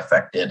certainly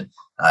affected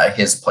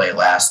his play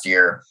last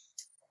year.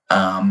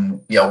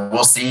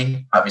 We'll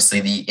see.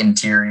 Obviously, the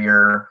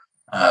interior,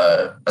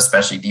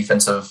 especially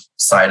defensive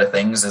side of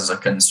things, is a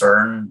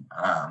concern.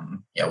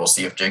 We'll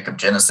see if Jacob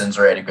Jennison's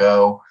ready to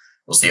go.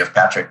 We'll see if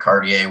Patrick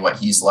Cartier, what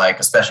he's like,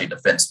 especially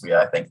defensively.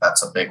 I think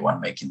that's a big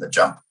one, making the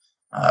jump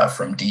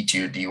from D2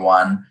 to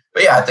D1.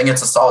 But I think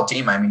it's a solid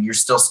team. I mean, you're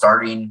still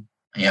starting,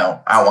 I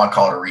don't want to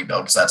call it a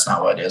rebuild because that's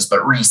not what it is,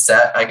 but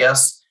reset, I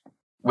guess,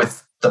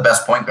 with the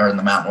best point guard in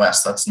the Mountain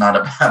West. That's not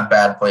a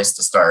bad place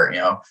to start.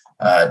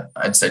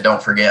 I'd say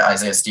don't forget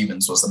Isaiah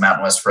Stevens was the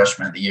Mountain West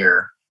Freshman of the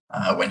Year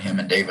when him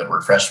and David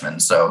were freshmen.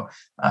 So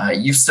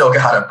you've still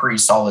got a pretty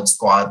solid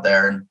squad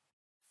there. And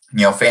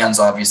fans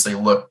obviously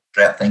look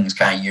at things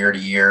kind of year to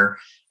year.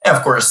 And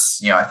of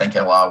course, I think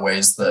in a lot of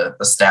ways the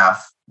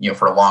staff,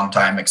 for a long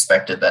time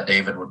expected that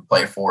David would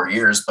play 4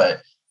 years,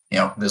 but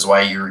this is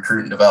why you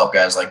recruit and develop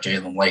guys like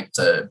Jalen Lake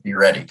to be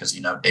ready, because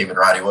David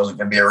Roddy wasn't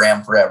going to be a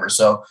Ram forever.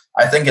 So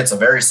I think it's a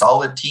very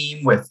solid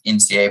team with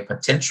NCAA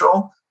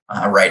potential.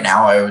 Right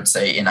now, I would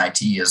say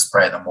NIT is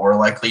probably the more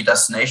likely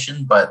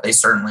destination, but they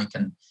certainly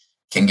can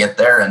get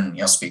there. And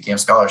speaking of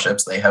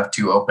scholarships, they have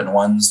 2 open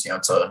ones.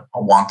 It's a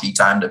wonky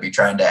time to be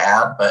trying to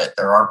add, but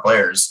there are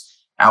players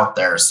out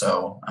there.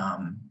 So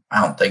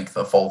I don't think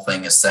the full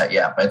thing is set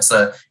yet, but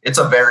it's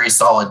a very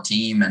solid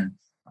team. And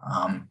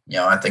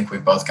I think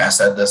we've both kind of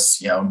said this,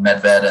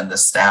 Medved and the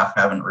staff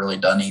haven't really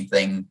done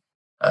anything,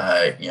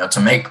 to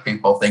make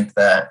people think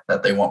that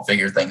they won't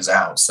figure things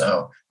out.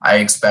 So I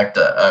expect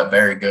a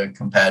very good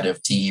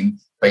competitive team,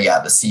 but yeah,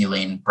 the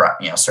ceiling,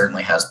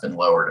 certainly has been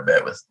lowered a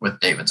bit with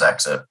David's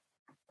exit.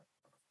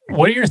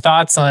 What are your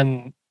thoughts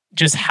on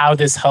just how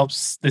this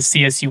helps the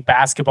CSU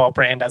basketball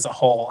brand as a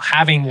whole?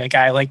 Having a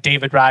guy like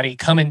David Roddy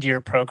come into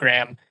your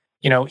program,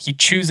 he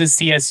chooses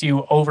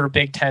CSU over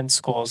Big Ten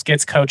schools,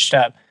 gets coached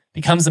up,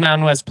 becomes the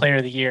Mountain West Player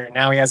of the Year.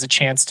 Now he has a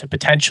chance to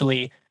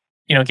potentially,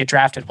 get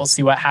drafted. We'll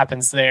see what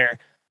happens there.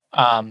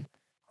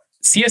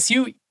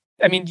 CSU,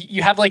 I mean,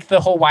 you have like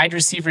the whole wide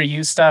receiver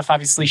youth stuff,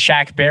 obviously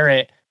Shaq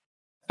Barrett.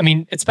 I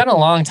mean, it's been a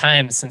long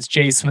time since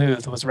Jay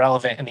Smooth was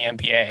relevant in the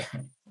NBA.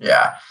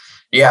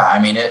 Yeah.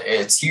 I mean,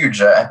 it's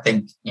huge. I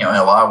think, in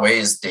a lot of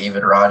ways,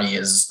 David Roddy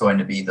is going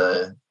to be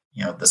the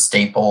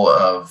staple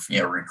of,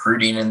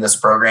 recruiting in this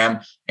program.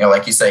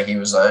 Like you say, he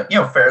was a,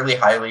 fairly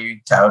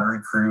highly touted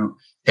recruit,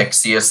 picked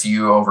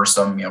CSU over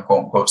some,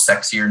 quote unquote,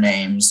 sexier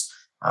names.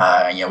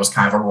 Was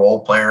kind of a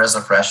role player as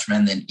a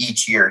freshman. Then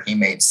each year he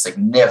made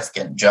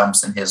significant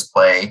jumps in his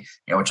play,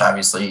 which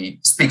obviously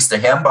speaks to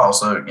him, but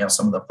also,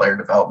 some of the player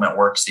development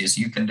work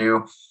CSU can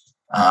do.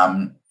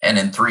 And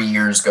in 3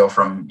 years go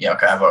from,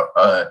 kind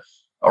of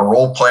a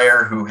role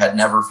player who had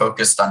never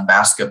focused on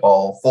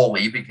basketball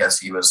fully because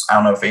he was, I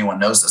don't know if anyone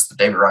knows this, but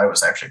David Roddy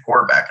was actually a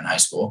quarterback in high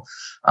school,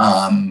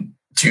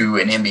 to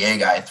an NBA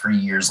guy 3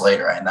 years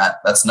later. And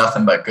that's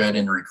nothing but good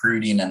in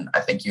recruiting. And I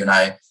think you and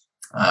I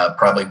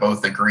probably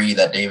both agree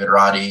that David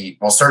Roddy,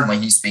 well, certainly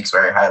he speaks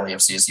very highly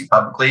of CSU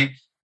publicly,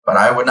 but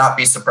I would not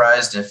be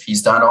surprised if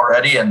he's done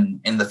already. And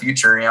in the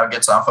future,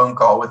 gets on a phone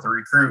call with a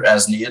recruit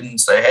as needed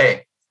and say,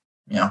 hey,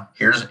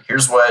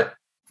 here's what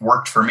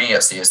worked for me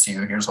at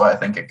CSU. Here's why I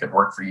think it could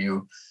work for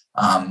you.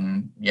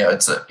 He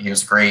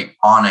was a great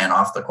on and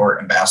off the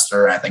court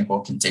ambassador, and I think will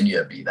continue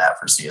to be that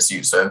for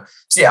CSU. So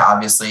yeah,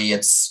 obviously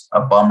it's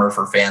a bummer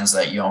for fans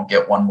that you don't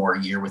get one more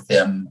year with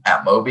him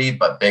at Moby,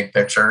 but big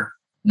picture,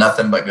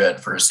 nothing but good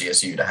for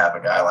CSU to have a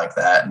guy like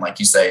that. And like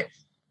you say,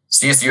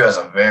 CSU has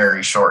a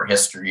very short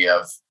history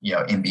of,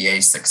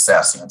 NBA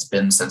success. It's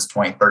been since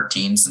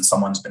 2013 since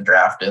someone's been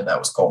drafted. That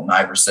was Colton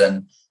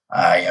Iverson.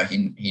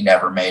 He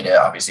never made it.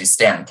 Obviously,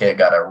 Stanton Kidd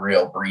got a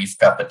real brief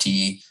cup of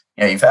tea.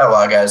 You've had a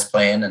lot of guys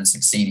playing and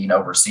succeeding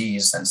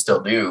overseas and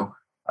still do,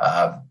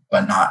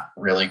 but not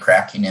really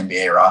cracking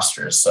NBA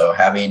rosters. So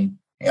having,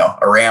 a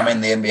Ram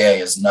in the NBA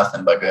is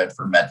nothing but good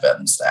for Medved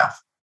and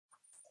staff.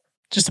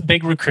 Just a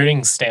big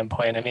recruiting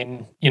standpoint. I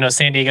mean,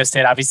 San Diego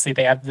State, obviously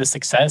they have the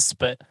success,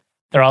 but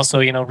they're also,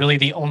 really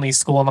the only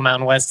school in the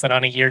Mountain West that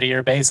on a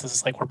year-to-year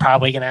basis, like, we're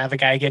probably going to have a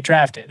guy get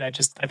drafted. I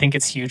think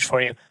it's huge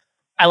for you.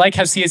 I like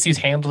how CSU's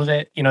handled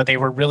it. They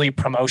were really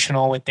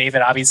promotional with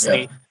David.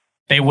 Obviously,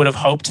 They would have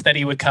hoped that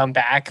he would come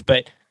back,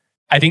 but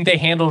I think they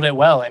handled it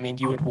well. I mean,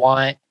 you would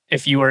want,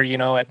 if you were,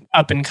 an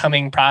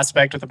up-and-coming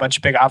prospect with a bunch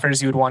of big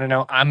offers, you would want to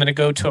know, I'm going to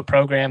go to a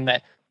program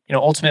that,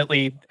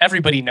 ultimately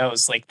everybody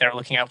knows, like, they're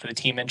looking out for the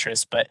team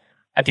interest, but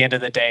at the end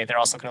of the day, they're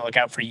also going to look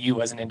out for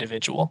you as an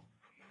individual.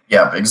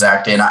 Yeah,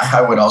 exactly. And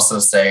I would also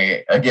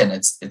say, again,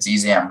 it's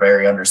easy and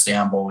very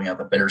understandable,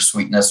 the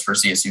bittersweetness for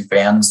CSU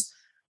fans.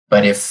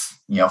 But if,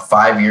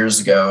 5 years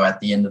ago at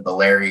the end of the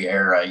Larry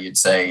era, you'd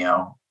say,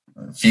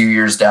 a few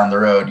years down the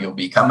road, you'll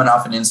be coming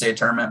off an NCAA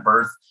tournament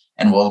berth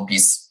and we'll be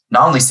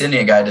not only sending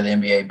a guy to the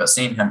NBA, but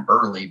seeing him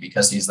early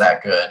because he's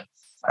that good.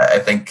 I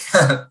think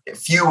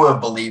few would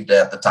have believed it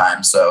at the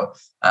time. So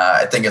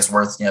I think it's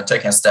worth,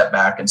 taking a step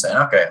back and saying,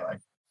 okay, like,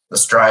 the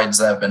strides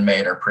that have been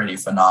made are pretty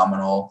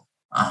phenomenal.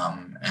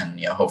 And,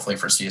 hopefully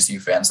for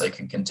CSU fans, they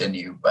can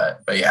continue.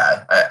 But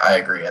yeah, I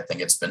agree. I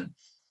think it's been,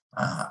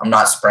 I'm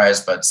not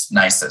surprised, but it's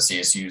nice that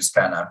CSU's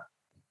kind of,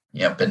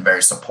 been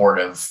very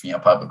supportive,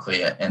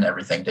 publicly in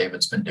everything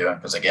David's been doing.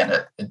 Because again,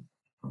 it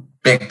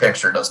big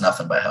picture does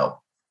nothing but help.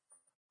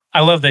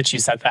 I love that you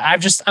said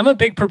that. I'm a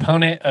big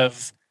proponent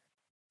of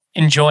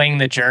enjoying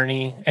the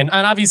journey. And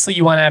obviously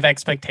you want to have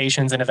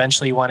expectations and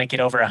eventually you want to get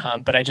over a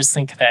hump. But I just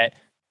think that,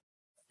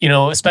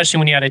 especially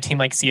when you had a team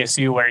like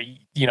CSU where,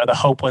 the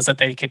hope was that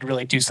they could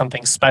really do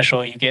something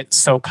special, you get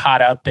so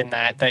caught up in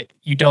that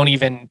you don't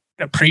even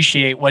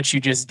appreciate what you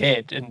just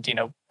did. And,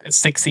 a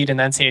 6th seed in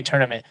the NCAA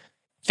tournament,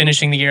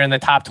 finishing the year in the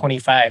top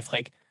 25.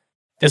 Like,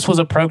 this was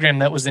a program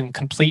that was in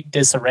complete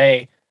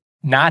disarray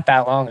not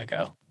that long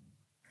ago.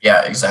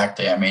 Yeah,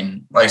 exactly. I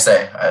mean, like I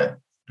say,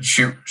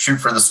 shoot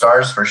for the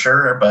stars for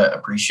sure, but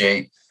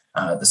appreciate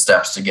the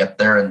steps to get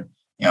there. And,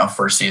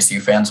 for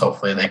CSU fans,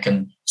 hopefully they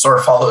can sort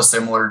of follow a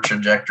similar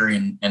trajectory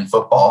in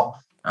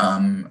football,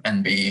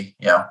 and be,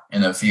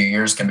 in a few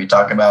years can be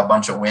talking about a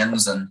bunch of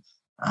wins and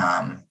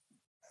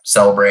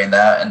celebrating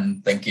that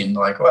and thinking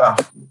like, wow,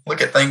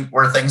 look at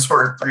where things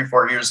were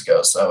 3-4 years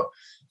ago. So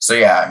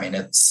yeah, I mean,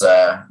 it's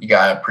you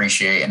got to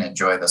appreciate and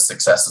enjoy the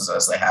successes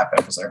as they happen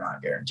because they're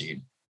not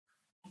guaranteed.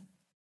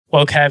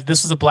 Well, Kev,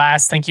 this was a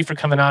blast. Thank you for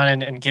coming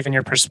on and giving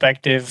your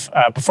perspective.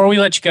 Before we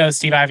let you go,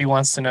 Steve Ivey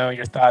wants to know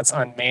your thoughts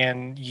on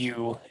Man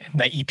U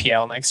and the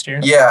EPL next year.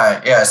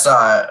 Yeah, I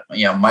saw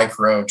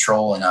Micro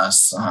trolling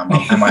us.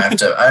 I might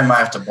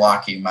have to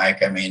block you,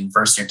 Mike. I mean,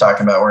 first you're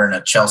talking about wearing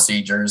a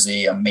Chelsea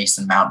jersey, a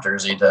Mason Mount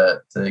jersey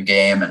to the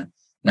game, and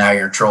now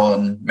you're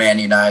trolling Man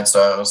United.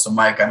 So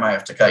Mike, I might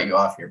have to cut you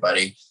off here,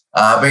 buddy.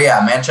 But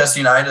yeah,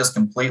 Manchester United is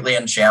completely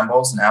in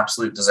shambles, an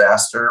absolute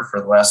disaster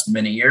for the last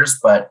many years,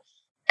 but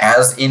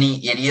as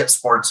any idiot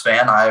sports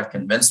fan, I have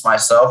convinced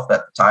myself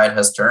that the tide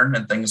has turned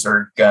and things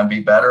are going to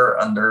be better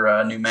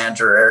under new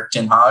manager Erik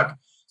ten Hag.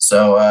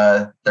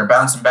 So they're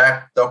bouncing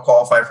back. They'll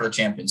qualify for the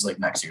Champions League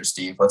next year,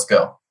 Steve. Let's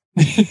go.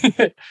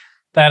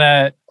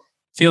 That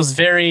feels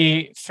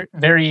very,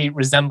 very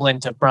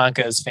resemblant of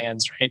Broncos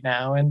fans right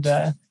now,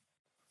 and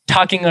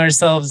talking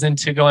ourselves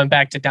into going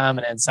back to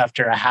dominance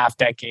after a half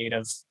decade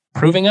of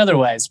proving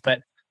otherwise.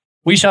 But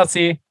we shall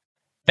see.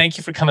 Thank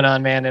you for coming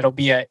on, man. It'll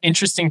be an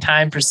interesting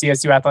time for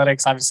CSU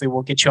athletics. Obviously,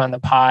 we'll get you on the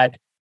pod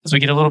as we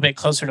get a little bit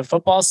closer to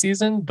football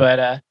season,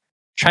 but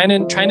trying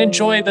to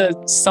enjoy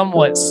the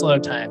somewhat slow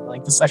time.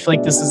 Like this, I feel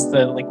like this is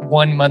the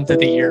 1 month of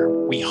the year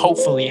we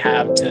hopefully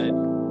have to,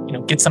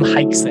 get some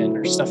hikes in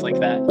or stuff like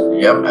that.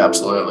 Yep,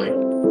 absolutely.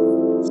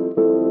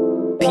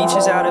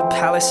 Peaches out of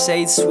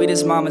Palisades, sweet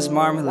as mama's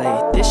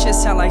marmalade. This shit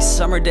sound like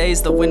summer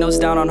days, the windows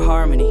down on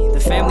Harmony. The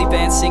family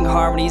band sing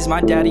harmonies, my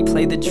daddy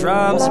played the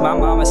drums. My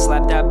mama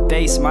slapped that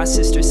bass, my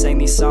sister sang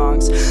these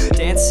songs.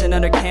 Dancing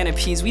under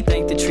canopies, we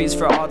thank the trees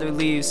for all their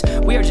leaves.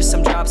 We are just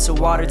some drops of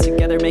water,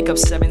 together make up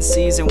 7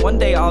 seas. And one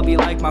day I'll be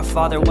like my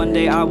father, one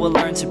day I will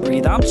learn to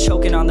breathe. I'm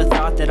choking on the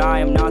thought that I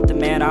am not the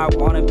man I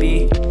wanna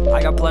be.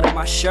 I got blood on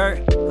my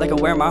shirt, like I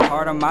wear my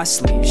heart on my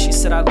sleeve. She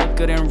said I look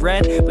good in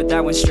red, but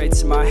that went straight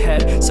to my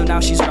head. So now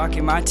she's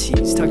rocking my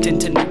tees, tucked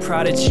into new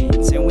Prada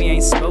jeans. And we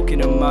ain't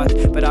spoken a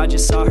month, but I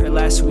just saw her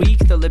last week.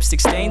 The lipstick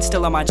stain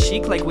still on my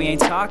cheek, like we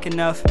ain't talk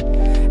enough.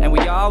 And we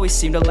always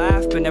seem to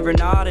laugh, but never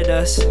nod at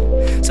us.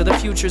 So the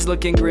future's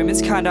looking grim,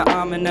 it's kinda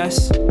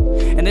ominous.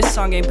 And this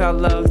song ain't about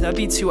love, that'd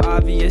be too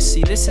obvious.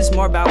 See, this is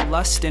more about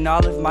lust and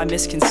all of my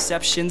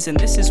misconceptions. And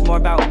this is more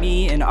about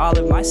me and all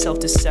of my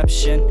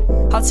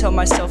self-deception. I'll tell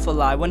myself a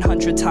lie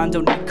 100 times,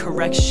 don't need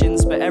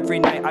corrections. But every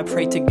night I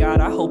pray to God,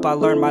 I hope I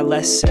learn my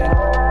lesson.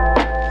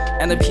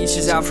 And the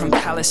peaches out from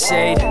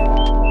Palisade,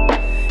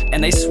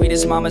 and they sweet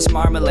as mama's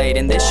marmalade.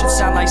 And this should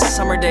sound like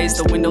summer days,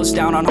 the windows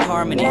down on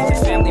Harmony. The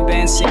family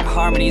band sing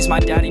harmonies, my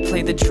daddy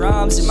played the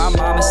drums. And my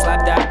mama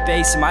slapped that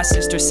bass, and my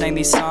sister sang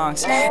these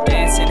songs.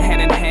 Dancing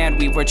hand in hand,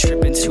 we were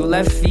tripping 2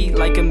 left feet,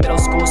 like a middle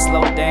school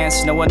slow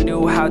dance. No one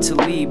knew how to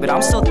lead, but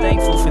I'm still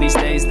thankful for these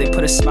days. They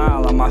put a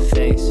smile on my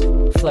face.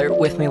 Flirt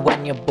with me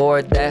when you're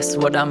bored, that's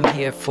what I'm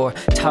here for.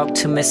 Talk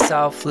to me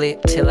softly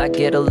till I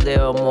get a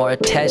little more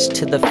attached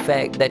to the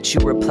fact that you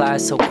reply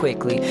so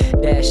quickly.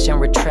 Dash and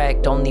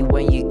retract only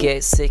when you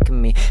get sick of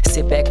me.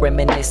 Sit back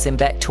reminiscing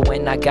back to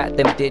when I got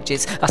them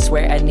digits. I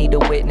swear I need a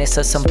witness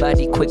or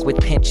somebody quick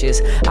with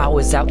pinches. I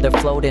was out there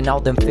floating, all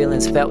them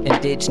feelings felt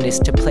indigenous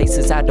to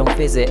places I don't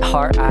visit.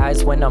 Heart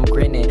eyes when I'm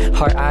grinning,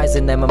 heart eyes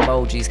in them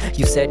emojis.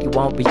 You said you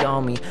won't be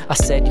on me, I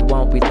said you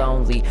won't be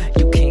lonely.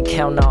 You can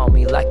count on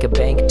me like a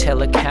bank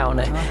teller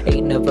counter.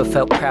 Ain't never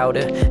felt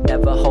prouder,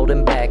 never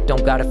holding back,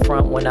 don't gotta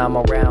front when I'm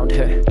around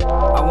her.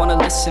 I wanna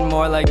listen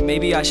more, like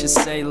maybe I should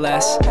say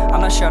less.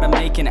 I'm not sure how to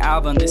make an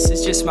album, this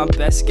is just my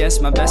best guess.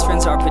 My best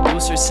friends are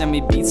producers, send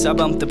me beats, I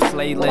bump the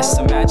playlist.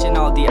 Imagine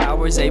all the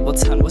hours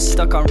Ableton was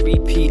stuck on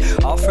repeat,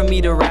 all for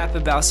me to rap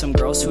about some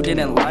girls who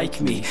didn't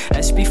like me.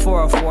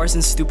 SB404s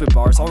and stupid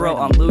bars, all wrote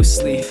on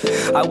loose leaf.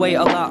 I wait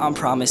a lot on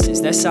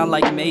promises that sound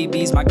like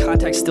maybes. My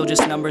contacts still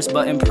just numbers,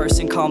 but in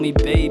person call me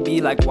baby.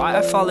 Like why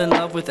I fall in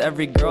love with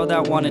every girl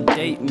that wanna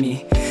date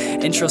me.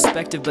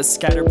 Introspective but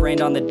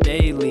scatterbrained on the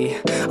daily.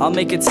 I'll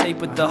make a tape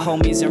with the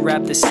homies and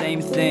rap the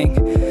same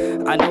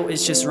thing. I know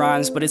it's just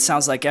rhymes, but it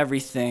sounds like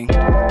everything.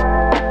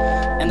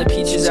 And the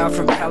peaches out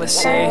from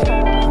Palisade,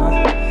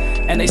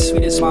 and they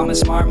sweet as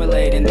mama's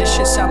marmalade. And this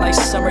shit sound like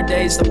summer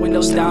days, the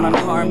windows down on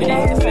Harmony.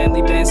 The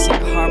family band sing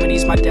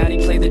harmonies, my daddy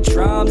played the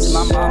drums. And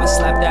my mama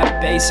slapped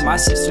that bass, and my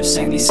sister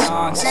sang these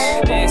songs.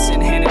 Dancing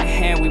hand in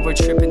hand, we were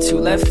tripping 2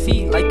 left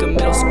feet, like a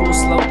middle school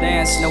slow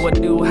dance. No one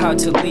knew how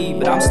to lead,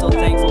 but I'm still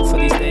thankful for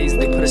these days.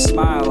 They put a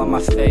smile on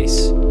my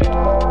face.